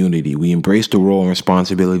 understanding, and unity. We embrace the role and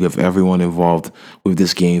responsibility of everyone involved with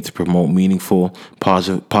this game to promote meaningful,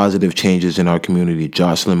 positive changes in our community,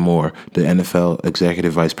 Jocelyn Moore, the NFL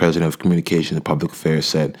Executive Vice President of Communications and Public Affairs,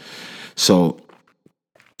 said. So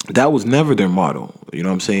that was never their motto. You know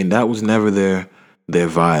what I'm saying? That was never their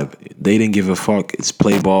vibe. They didn't give a fuck. It's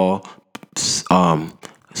play ball.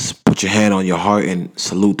 Put your hand on your heart and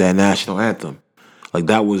salute that national anthem. Like,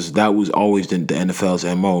 that was always the NFL's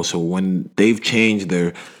MO. So when they've changed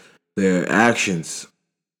their actions,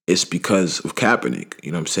 it's because of Kaepernick.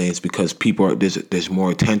 You know what I'm saying? It's because there's more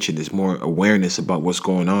attention, there's more awareness about what's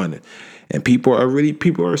going on, and people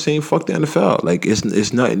are saying fuck the NFL. Like,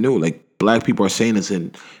 it's nothing new. Like, black people are saying this,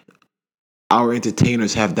 and our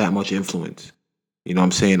entertainers have that much influence. You know what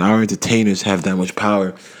I'm saying? Our entertainers have that much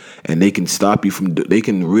power, and they can stop you they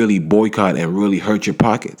can really boycott and really hurt your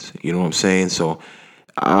pockets. You know what I'm saying? So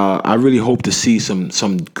I really hope to see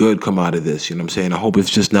some good come out of this. You know what I'm saying? I hope it's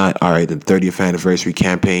just not, all right, the 30th anniversary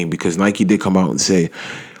campaign, because Nike did come out and say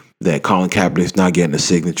that Colin Kaepernick's not getting a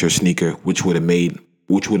signature sneaker, which would have made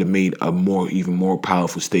a even more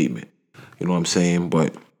powerful statement. You know what I'm saying?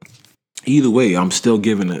 But either way, I'm still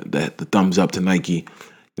giving the thumbs up to Nike. You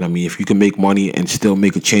know what I mean? If you can make money and still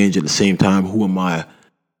make a change at the same time, who am I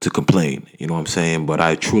to complain? You know what I'm saying? But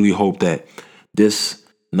I truly hope that this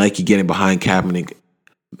Nike getting behind Kaepernick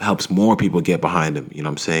helps more people get behind him, you know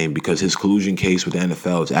what I'm saying? Because his collusion case with the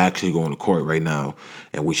NFL is actually going to court right now,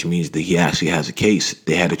 and which means that he actually has a case.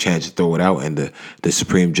 They had a chance to throw it out, and the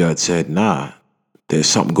Supreme Judge said, nah, there's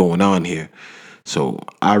something going on here. So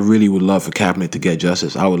I really would love for Kaepernick to get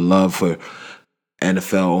justice. I would love for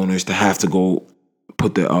NFL owners to have to go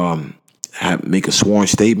put make a sworn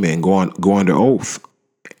statement and go under oath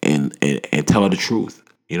and tell the truth.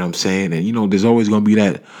 You know what I'm saying? And, you know, there's always going to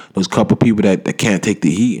be those couple people that can't take the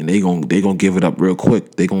heat, and they gonna give it up real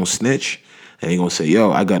quick. They going to snitch, and they going to say,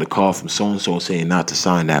 yo, I got a call from so-and-so saying not to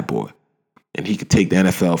sign that boy. And he could take the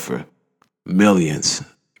NFL for millions.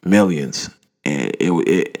 And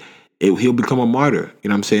he'll become a martyr. You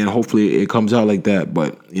know what I'm saying? Hopefully it comes out like that.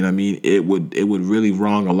 But, you know what I mean? It would really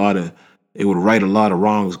it would right a lot of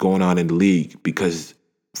wrongs going on in the league, because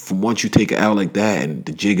from once you take it out like that and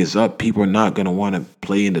the jig is up, people are not going to want to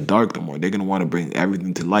play in the dark no more. They're going to want to bring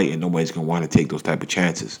everything to light, and nobody's going to want to take those type of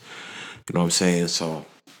chances. You know what I'm saying? So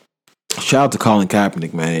shout out to Colin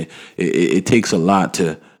Kaepernick, man. It takes a lot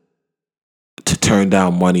to turn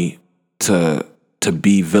down money to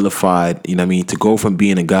be vilified, you know what I mean? To go from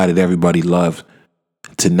being a guy that everybody loved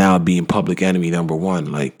to now being public enemy number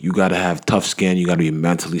one. Like, you got to have tough skin. You got to be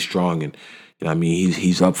mentally strong. And, you know what I mean?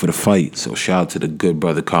 He's up for the fight. So shout out to the good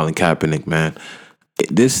brother Colin Kaepernick, man.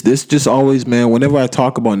 This just always, man, whenever I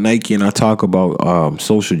talk about Nike and I talk about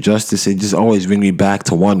social justice, it just always brings me back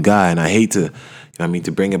to one guy. And I hate to, you know what I mean,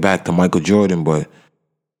 to bring it back to Michael Jordan, but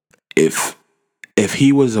if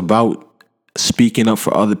he was about speaking up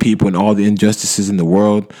for other people and all the injustices in the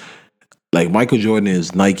world, like, Michael Jordan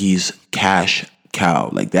is Nike's cash cow.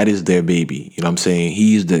 Like, that is their baby. You know what I'm saying?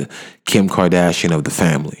 He's the Kim Kardashian of the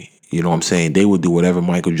family. You know what I'm saying? They would do whatever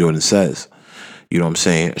Michael Jordan says. You know what I'm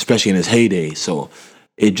saying? Especially in his heyday. So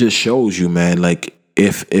it just shows you, man, like,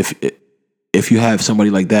 if you have somebody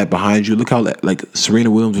like that behind you, look how, like,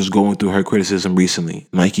 Serena Williams was going through her criticism recently.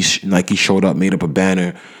 Nike showed up, made up a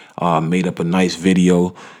banner, made up a nice video. You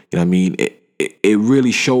know what I mean? It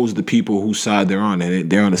really shows the people whose side they're on,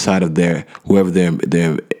 and they're on the side of whoever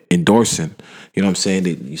they're endorsing. You know what I'm saying?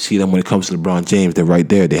 You see them when it comes to LeBron James, they're right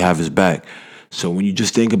there. They have his back. So when you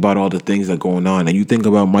just think about all the things that are going on, and you think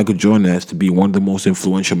about Michael Jordan as to be one of the most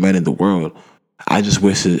influential men in the world, I just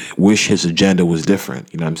wish his agenda was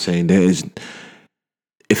different. You know what I'm saying?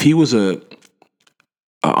 If he was a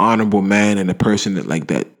honorable man and a person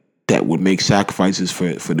that would make sacrifices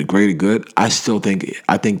for the greater good, I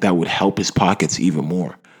think that would help his pockets even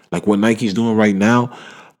more. Like what Nike's doing right now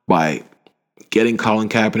by getting Colin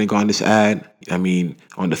Kaepernick on this ad, I mean,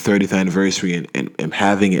 on the 30th anniversary and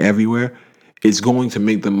having it everywhere, it's going to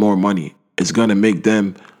make them more money. It's going to make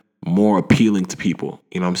them more appealing to people.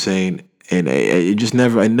 You know what I'm saying? And it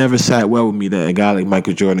never sat well with me that a guy like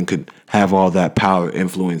Michael Jordan could have all that power,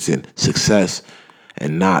 influence, and success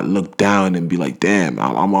and not look down and be like, damn,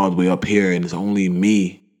 I'm all the way up here and it's only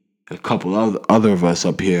me, a couple other of us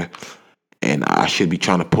up here, and I should be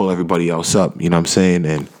trying to pull everybody else up. You know what I'm saying?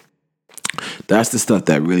 And that's the stuff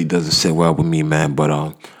that really doesn't sit well with me, man.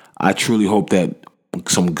 But I truly hope that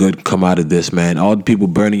some good come out of this, man. All the people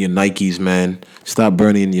burning your Nikes, man, stop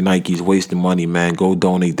burning your Nikes, wasting money, man. Go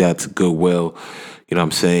donate that to Goodwill. You know what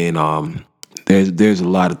I'm saying? There's a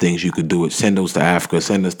lot of things you could do. Send those to Africa.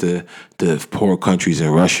 Send us to poor countries in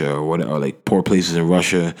Russia or whatever, or like poor places in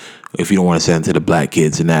Russia. If you don't want to send to the black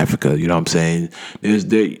kids in Africa, you know what I'm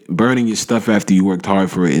saying? Burning your stuff after you worked hard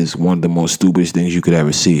for it is one of the most stupidest things you could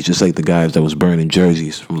ever see. It's just like the guys that was burning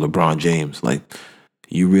jerseys from LeBron James. Like,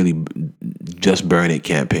 you really just burn it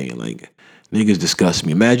campaign. Like, niggas disgust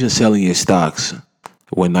me. Imagine selling your stocks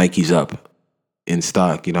when Nike's up in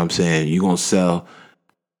stock. You know what I'm saying? You're going to sell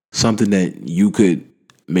something that you could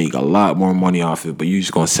make a lot more money off it, but you're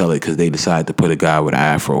just going to sell it because they decided to put a guy with an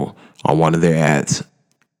afro on one of their ads.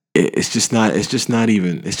 It's just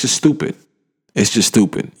stupid. It's just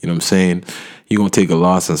stupid. You know what I'm saying? You're going to take a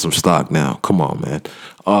loss on some stock now. Come on, man.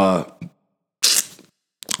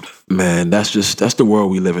 Man, that's the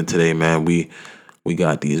world we live in today, man. We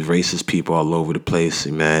got these racist people all over the place,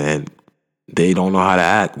 man, and they don't know how to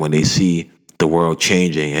act when they see the world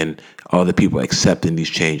changing and other people accepting these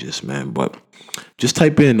changes, man. But just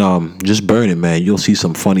type in just burn it, man. You'll see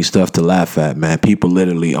some funny stuff to laugh at, man. People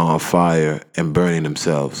literally on fire and burning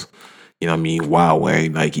themselves. You know what I mean? While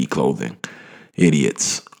wearing Nike clothing.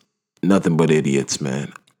 Idiots. Nothing but idiots,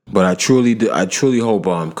 man. But I truly hope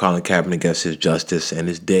Colin Kaepernick gets his justice and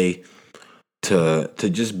his day to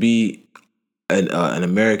just be an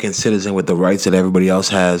American citizen with the rights that everybody else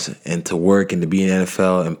has, and to work and to be in the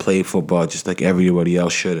NFL and play football just like everybody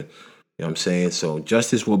else should. You know what I'm saying? So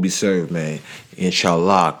justice will be served, man.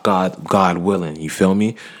 Inshallah, God willing. You feel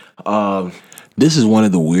me? This is one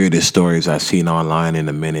of the weirdest stories I've seen online in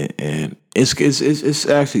a minute, and it's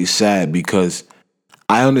actually sad because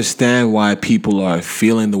I understand why people are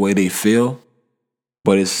feeling the way they feel,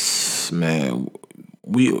 but it's, man,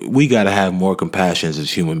 we gotta have more compassion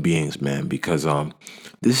as human beings, man, because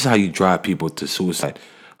this is how you drive people to suicide.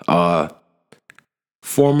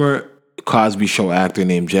 Former Cosby Show actor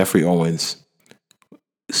named Jeffrey Owens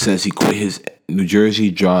says he quit his New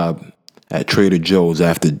Jersey job at Trader Joe's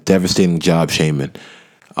after devastating job shaming.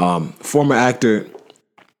 Former actor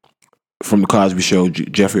from the Cosby Show,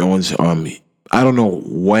 Jeffrey Owens, I don't know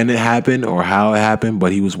when it happened or how it happened,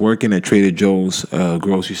 but he was working at Trader Joe's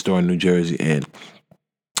grocery store in New Jersey, and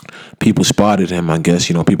people spotted him, I guess.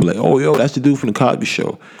 You know, people like, oh, yo, that's the dude from the Cosby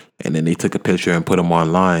Show. And then they took a picture and put him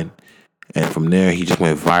online. And from there, he just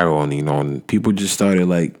went viral, and, you know, and people just started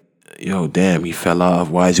like, yo, damn, he fell off.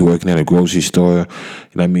 Why is he working at a grocery store? You know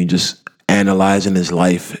what I mean? Just analyzing his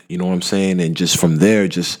life, you know what I'm saying? And just from there,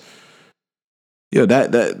 just Yo,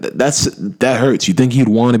 that hurts. You think he'd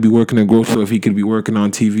want to be working in a grocery store if he could be working on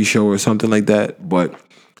a TV show or something like that? But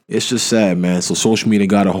it's just sad, man. So social media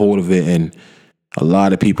got a hold of it, and a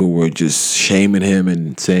lot of people were just shaming him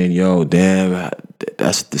and saying, "Yo, damn,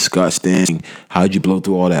 that's disgusting. How'd you blow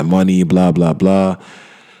through all that money? Blah blah blah."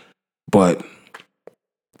 But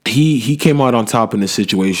he came out on top in this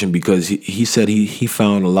situation because he said he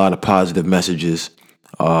found a lot of positive messages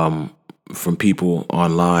from people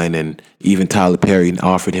online, and even Tyler Perry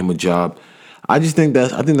offered him a job. I think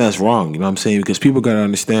that's wrong. You know what I'm saying? Because people gotta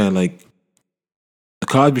understand, like, the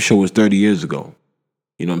Cosby Show was 30 years ago.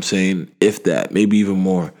 You know what I'm saying? If that, maybe even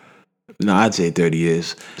more. No, I'd say 30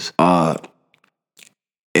 years.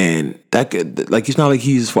 And that could, like, it's not like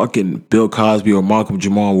he's fucking Bill Cosby or Malcolm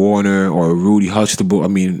Jamal Warner or Rudy Huxtable. I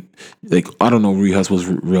mean, like, I don't know Rudy Huxtable's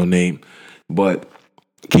real name, but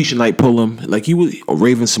Keisha Knight Pullum, like, he was, or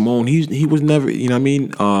Raven Simone. He was never, you know what I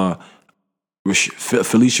mean?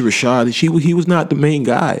 Felicia Rashad, he was not the main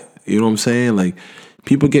guy. You know what I'm saying? Like,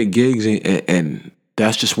 people get gigs, and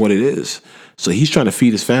that's just what it is. So he's trying to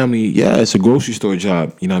feed his family. Yeah, it's a grocery store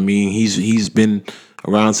job. You know what I mean? He's been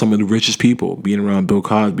around some of the richest people, being around Bill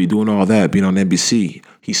Cosby, doing all that, being on NBC.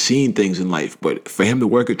 He's seen things in life. But for him to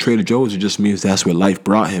work at Trader Joe's, it just means that's where life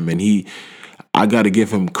brought him. And I got to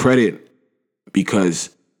give him credit because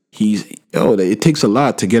it takes a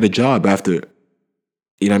lot to get a job after, you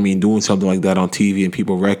know what I mean, doing something like that on TV and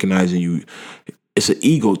people recognizing you. It's an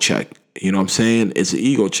ego check. You know what I'm saying? It's an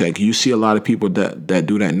ego check. You see a lot of people that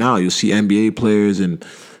do that now. You'll see NBA players and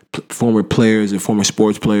former players and former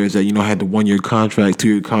sports players that, you know, had the 1-year contract,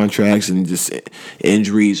 2-year contracts, and just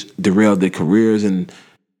injuries derailed their careers. And,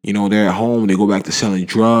 you know, they're at home, they go back to selling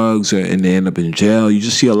drugs, and they end up in jail. You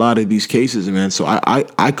just see a lot of these cases, man. So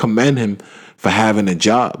I commend him for having a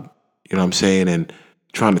job, you know what I'm saying, and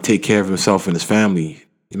trying to take care of himself and his family.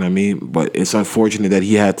 You know what I mean? But it's unfortunate that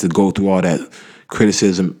he had to go through all that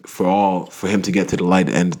criticism for him to get to the light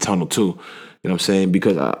at the end of the tunnel too. You know what I'm saying?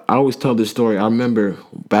 Because I always tell this story. I remember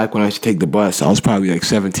back when I used to take the bus, I was probably like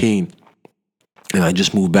 17, and I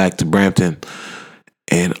just moved back to Brampton,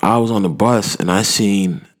 and I was on the bus and I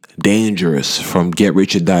seen Dangerous from Get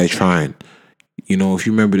Rich or Die Trying. You know, if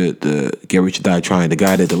you remember the Get Rich or Die Trying,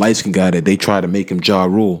 the light-skinned guy that they tried to make him Ja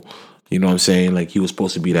Rule. You know what I'm saying? Like, he was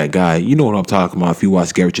supposed to be that guy. You know what I'm talking about if you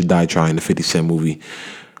watch Get Rich or Die Trying, the 50 Cent movie.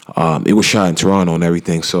 It was shot in Toronto and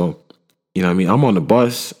everything. So, you know what I mean? I'm on the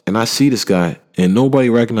bus and I see this guy and nobody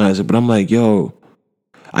recognized it. But I'm like, yo,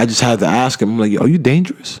 I just had to ask him. I'm like, yo, are you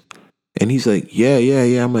Dangerous? And he's like, yeah.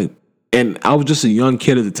 I'm like, and I was just a young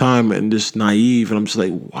kid at the time and just naive. And I'm just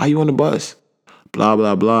like, why are you on the bus? Blah,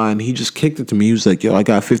 blah, blah. And he just kicked it to me. He was like, yo, I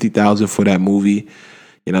got $50,000 for that movie.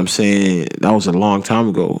 You know what I'm saying? That was a long time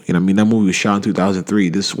ago. You know what I mean? That movie was shot in 2003.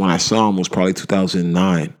 This, when I saw him, was probably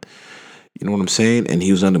 2009. You know what I'm saying? And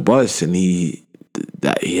he was on the bus, and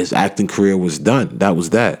his acting career was done. That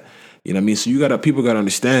was that. You know what I mean? So people gotta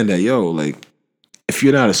understand that, yo, like, if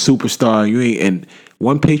you're not a superstar, you ain't, and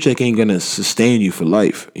one paycheck ain't gonna sustain you for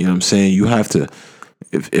life. You know what I'm saying? You have to,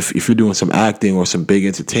 if you're doing some acting or some big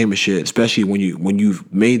entertainment shit, especially when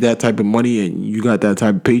you've made that type of money and you got that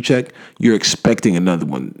type of paycheck, you're expecting another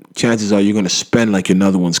one. Chances are you're gonna spend like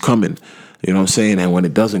another one's coming. You know what I'm saying? And when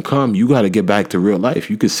it doesn't come, you got to get back to real life.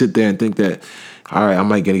 You could sit there and think that, all right, I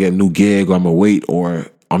might get a new gig, or I'm going to wait, or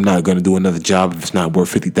I'm not going to do another job if it's not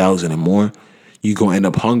worth $50,000 and more. You're going to end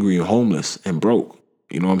up hungry and homeless and broke.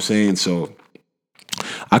 You know what I'm saying? So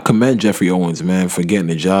I commend Jeffrey Owens, man, for getting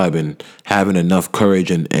a job and having enough courage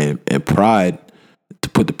and pride to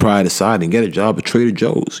put the pride aside and get a job at Trader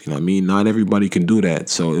Joe's. You know what I mean? Not everybody can do that.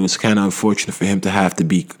 So it was kind of unfortunate for him to have to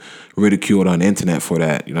be ridiculed on the internet for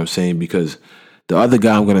that. You know what I'm saying? Because the other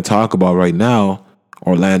guy I'm going to talk about right now,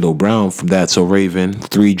 Orlando Brown from That's So Raven,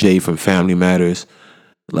 3J from Family Matters,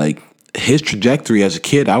 like, his trajectory as a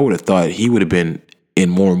kid, I would have thought he would have been in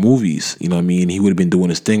more movies. You know what I mean? He would have been doing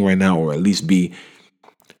his thing right now, or at least be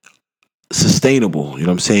sustainable. You know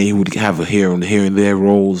what I'm saying? He would have a here and there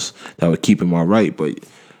roles that would keep him all right. But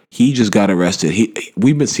he just got arrested.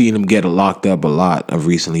 We've been seeing him get locked up a lot of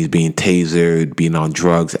recently. He's being tasered, being on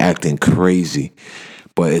drugs, acting crazy.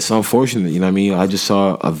 But it's unfortunate, you know what I mean? I just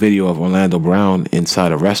saw a video of Orlando Brown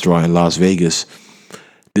inside a restaurant in Las Vegas.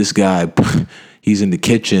 This guy, he's in the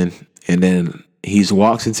kitchen, and then he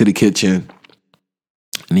walks into the kitchen,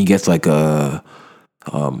 and he gets like a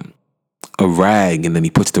rag, and then he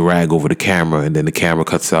puts the rag over the camera, and then the camera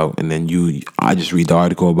cuts out, and then I just read the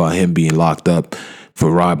article about him being locked up for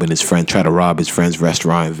try to rob his friend's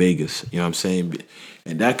restaurant in Vegas. You know what I'm saying?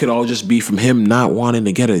 And that could all just be from him not wanting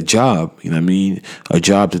to get a job. You know what I mean? A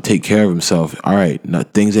job to take care of himself. All right,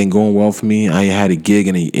 things ain't going well for me. I ain't had a gig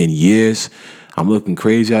in years. I'm looking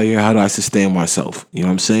crazy out here. How do I sustain myself? You know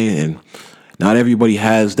what I'm saying? And not everybody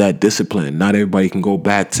has that discipline. Not everybody can go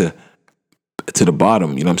back to the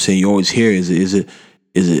bottom. You know what I'm saying? You always hear, is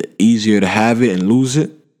it easier to have it and lose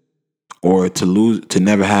it, or to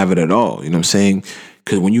never have it at all? You know what I'm saying?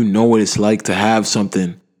 Because when you know what it's like to have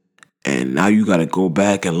something, and now you got to go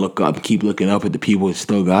back and look up, keep looking up at the people that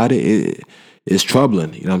still got it, it's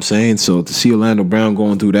troubling. You know what I'm saying? So to see Orlando Brown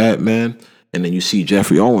going through that, man, and then you see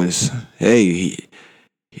Jeffrey Owens, hey,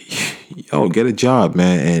 yo, get a job,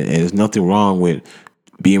 man. And there's nothing wrong with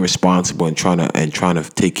being responsible and trying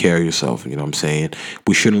to take care of yourself. You know what I'm saying?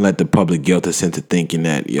 We shouldn't let the public guilt us into thinking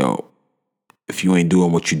that, yo, if you ain't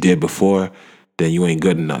doing what you did before, then you ain't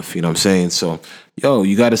good enough. You know what I'm saying? So, yo,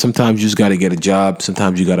 sometimes you just gotta get a job.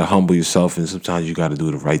 Sometimes you gotta humble yourself, and sometimes you gotta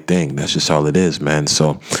do the right thing. That's just all it is, man.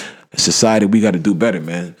 So, society, we gotta do better,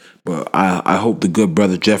 man. But I hope the good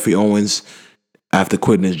brother Jeffrey Owens, after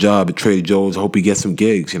quitting his job at Trader Joe's, I hope he gets some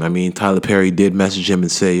gigs. You know what I mean? Tyler Perry did message him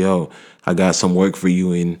and say, yo, I got some work for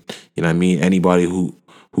you. And, you know what I mean? Anybody who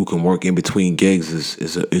can work in between gigs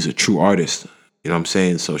is a true artist. You know what I'm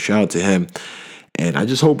saying? So shout out to him. And I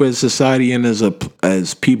just hope as society and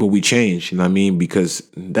as people we change, you know what I mean? Because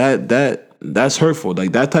that's hurtful.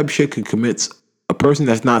 Like that type of shit a person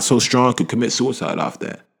that's not so strong could commit suicide off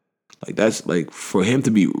that. Like that's like for him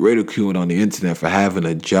to be ridiculed on the internet for having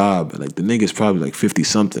a job, like the nigga's probably like 50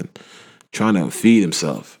 something, trying to feed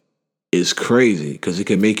himself, is crazy. Because it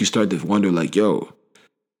can make you start to wonder like, yo,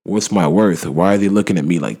 what's my worth? Why are they looking at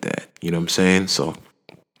me like that? You know what I'm saying? So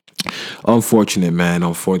unfortunate, man,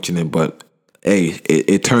 unfortunate, but hey,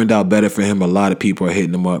 it turned out better for him. A lot of people are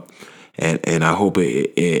hitting him up, and I hope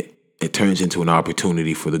it turns into an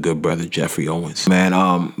opportunity for the good brother Jeffrey Owens.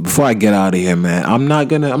 Man, before I get out of here, man, I'm not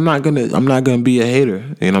gonna be a hater.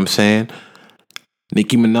 You know what I'm saying?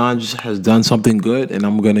 Nicki Minaj has done something good, and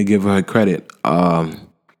I'm gonna give her credit. I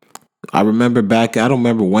remember back, I don't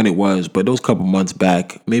remember when it was, but those couple months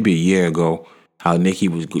back, maybe a year ago, how Nicki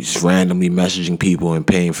was just randomly messaging people and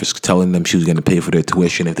telling them she was going to pay for their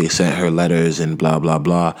tuition if they sent her letters and blah, blah,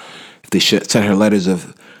 blah. If they sent her letters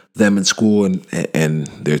of them in school and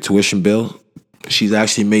their tuition bill, she's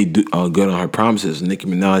actually made good on her promises. Nicki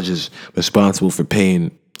Minaj is responsible for paying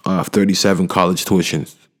 37 college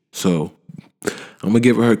tuitions. So I'm going to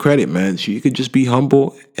give her credit, man. She could just be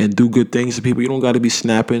humble and do good things to people. You don't got to be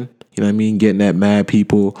snapping, you know what I mean? Getting at mad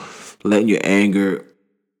people, letting your anger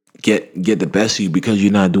get the best of you because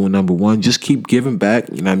you're not doing number one. Just keep giving back,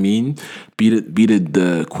 you know what I mean? Be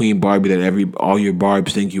the Queen Barbie that all your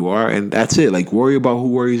Barbs think you are, and that's it. Like, worry about who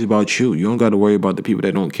worries about you. You don't got to worry about the people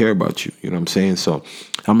that don't care about you. You know what I'm saying? So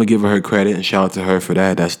I'm gonna give her credit and shout out to her for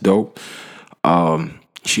that. That's dope.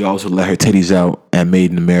 She also let her titties out at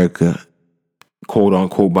Made in America, quote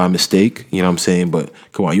unquote, by mistake. You know what I'm saying? But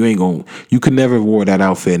come on, you could never have wore that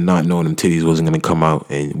outfit not knowing them titties wasn't gonna come out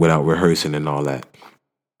and without rehearsing and all that.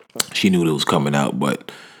 She knew it was coming out,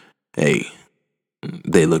 but hey,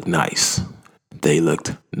 they looked nice. They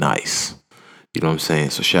looked nice. You know what I'm saying?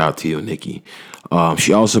 So shout out to you, Nicki.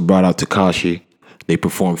 She also brought out Tekashi. They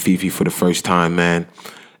performed Fifi for the first time, man.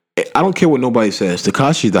 I don't care what nobody says.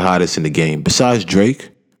 Tekashi's the hottest in the game. Besides Drake,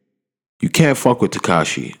 you can't fuck with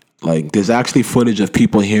Tekashi. Like, there's actually footage of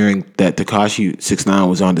people hearing that Tekashi 6ix9ine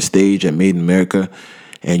was on the stage at Made in America,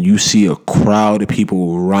 and you see a crowd of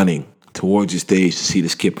people running towards the stage to see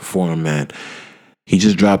this kid perform, man. He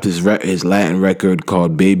just dropped his Latin record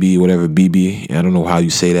called Baby, whatever, BB. I don't know how you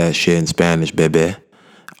say that shit in Spanish, bebe.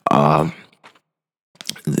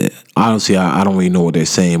 Honestly, I don't really know what they're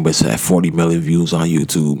saying, but it's at 40 million views on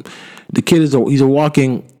YouTube. The kid he's a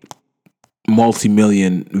walking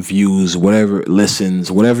multi-million views, whatever,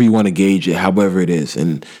 listens, whatever you want to gauge it, however it is.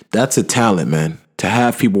 And that's a talent, man. To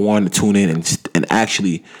have people want to tune in and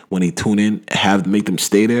actually, when they tune in, make them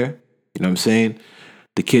stay there. You know what I'm saying?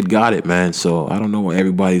 The kid got it, man. So I don't know why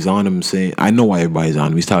everybody's on him saying. I know why everybody's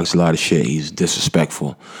on him. He talks a lot of shit. He's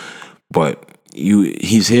disrespectful. But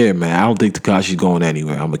he's here, man. I don't think Tekashi's going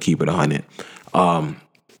anywhere. I'm gonna keep it 100.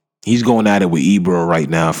 He's going at it with Ebro right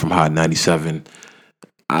now from Hot 97.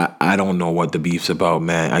 I don't know what the beef's about,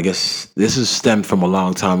 man. I guess this is stemmed from a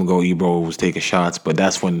long time ago. Ebro was taking shots, but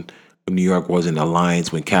that's when New York was in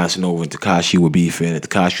alliance, when Casanova and Tekashi were beefing, and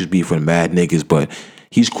Tekashi was beefing with mad niggas, but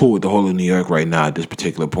he's cool with the whole of New York right now at this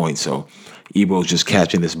particular point. So Ebro's just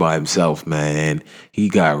catching this by himself, man. And he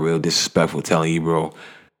got real disrespectful telling Ebro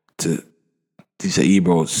he said,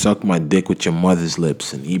 Ebro, suck my dick with your mother's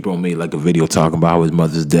lips. And Ebro made like a video talking about how his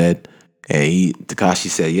mother's dead. And Tekashi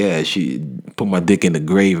said, yeah, she put my dick in the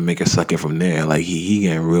grave and make her suck it from there. Like he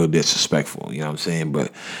getting real disrespectful, you know what I'm saying?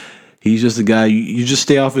 But he's just a guy, you just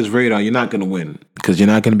stay off his radar. You're not going to win because you're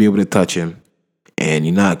not going to be able to touch him. and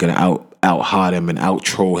you're not gonna out hot him and out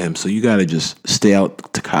troll him. So you gotta just stay out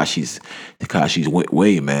Tekashi's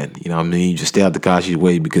way, man. You know what I mean? Just stay out Tekashi's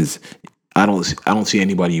way, because I don't see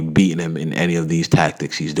anybody beating him in any of these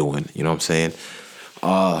tactics he's doing. You know what I'm saying?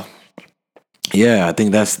 Yeah, I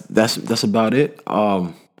think that's about it.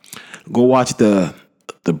 Go watch the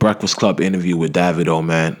Breakfast Club interview with Davido,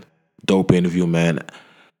 man. Dope interview, man.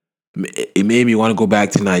 It made me want to go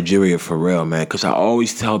back to Nigeria for real, man, because I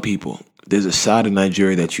always tell people there's a side of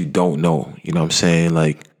Nigeria that you don't know. You know what I'm saying?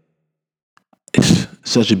 Like, it's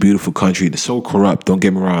such a beautiful country. It's so corrupt. Don't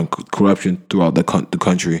get me wrong, corruption throughout the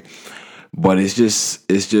country, but it's just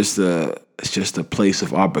a place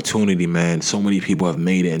of opportunity, man. So many people have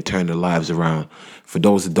made it and turned their lives around. For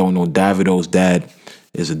those that don't know, Davido's dad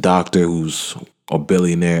is a doctor who's a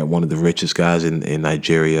billionaire, one of the richest guys in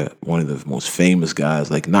Nigeria, one of the most famous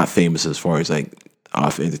guys, like not famous as far as like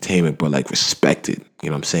off entertainment, but like respected. You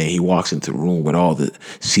know what I'm saying? He walks into the room with all the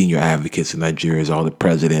senior advocates in Nigeria, all the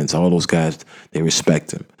presidents, all those guys, they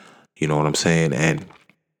respect him. You know what I'm saying? And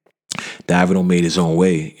Davido made his own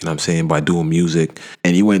way, you know what I'm saying, by doing music.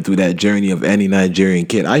 And he went through that journey of any Nigerian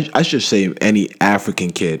kid. I should say any African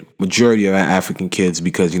kid, majority of African kids,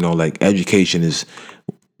 because, you know, like education is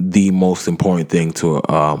the most important thing to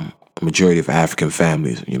a majority of African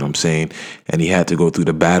families, you know what I'm saying? And he had to go through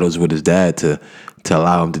the battles with his dad to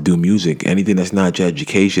allow him to do music. Anything that's not your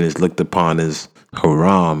education is looked upon as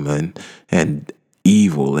haram and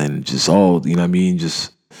evil and just all, you know what I mean?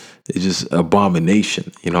 It's just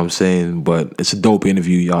abomination, you know what I'm saying? But it's a dope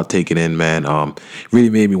interview. Y'all take it in, man. Really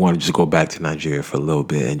made me want to just go back to Nigeria for a little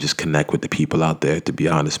bit and just connect with the people out there, to be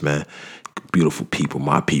honest, man. Beautiful people,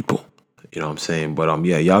 my people. You know what I'm saying? But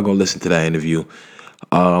yeah, y'all go listen to that interview.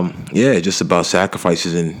 Yeah, just about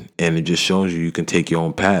sacrifices, and it just shows you can take your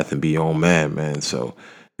own path and be your own man. So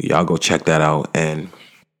y'all go check that out. And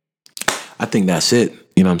I think that's it.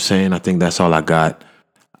 You know what I'm saying? I think that's all I got.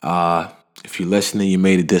 If you're listening, you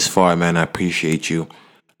made it this far, man, I appreciate you.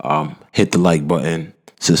 Hit the like button,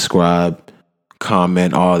 subscribe,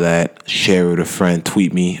 comment, all that. Share with a friend.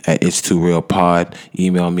 Tweet me at It's Too Real Pod.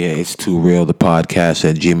 Email me at It's Too Real the podcast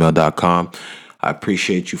at gmail.com. I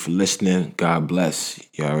appreciate you for listening. God bless.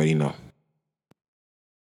 You already know.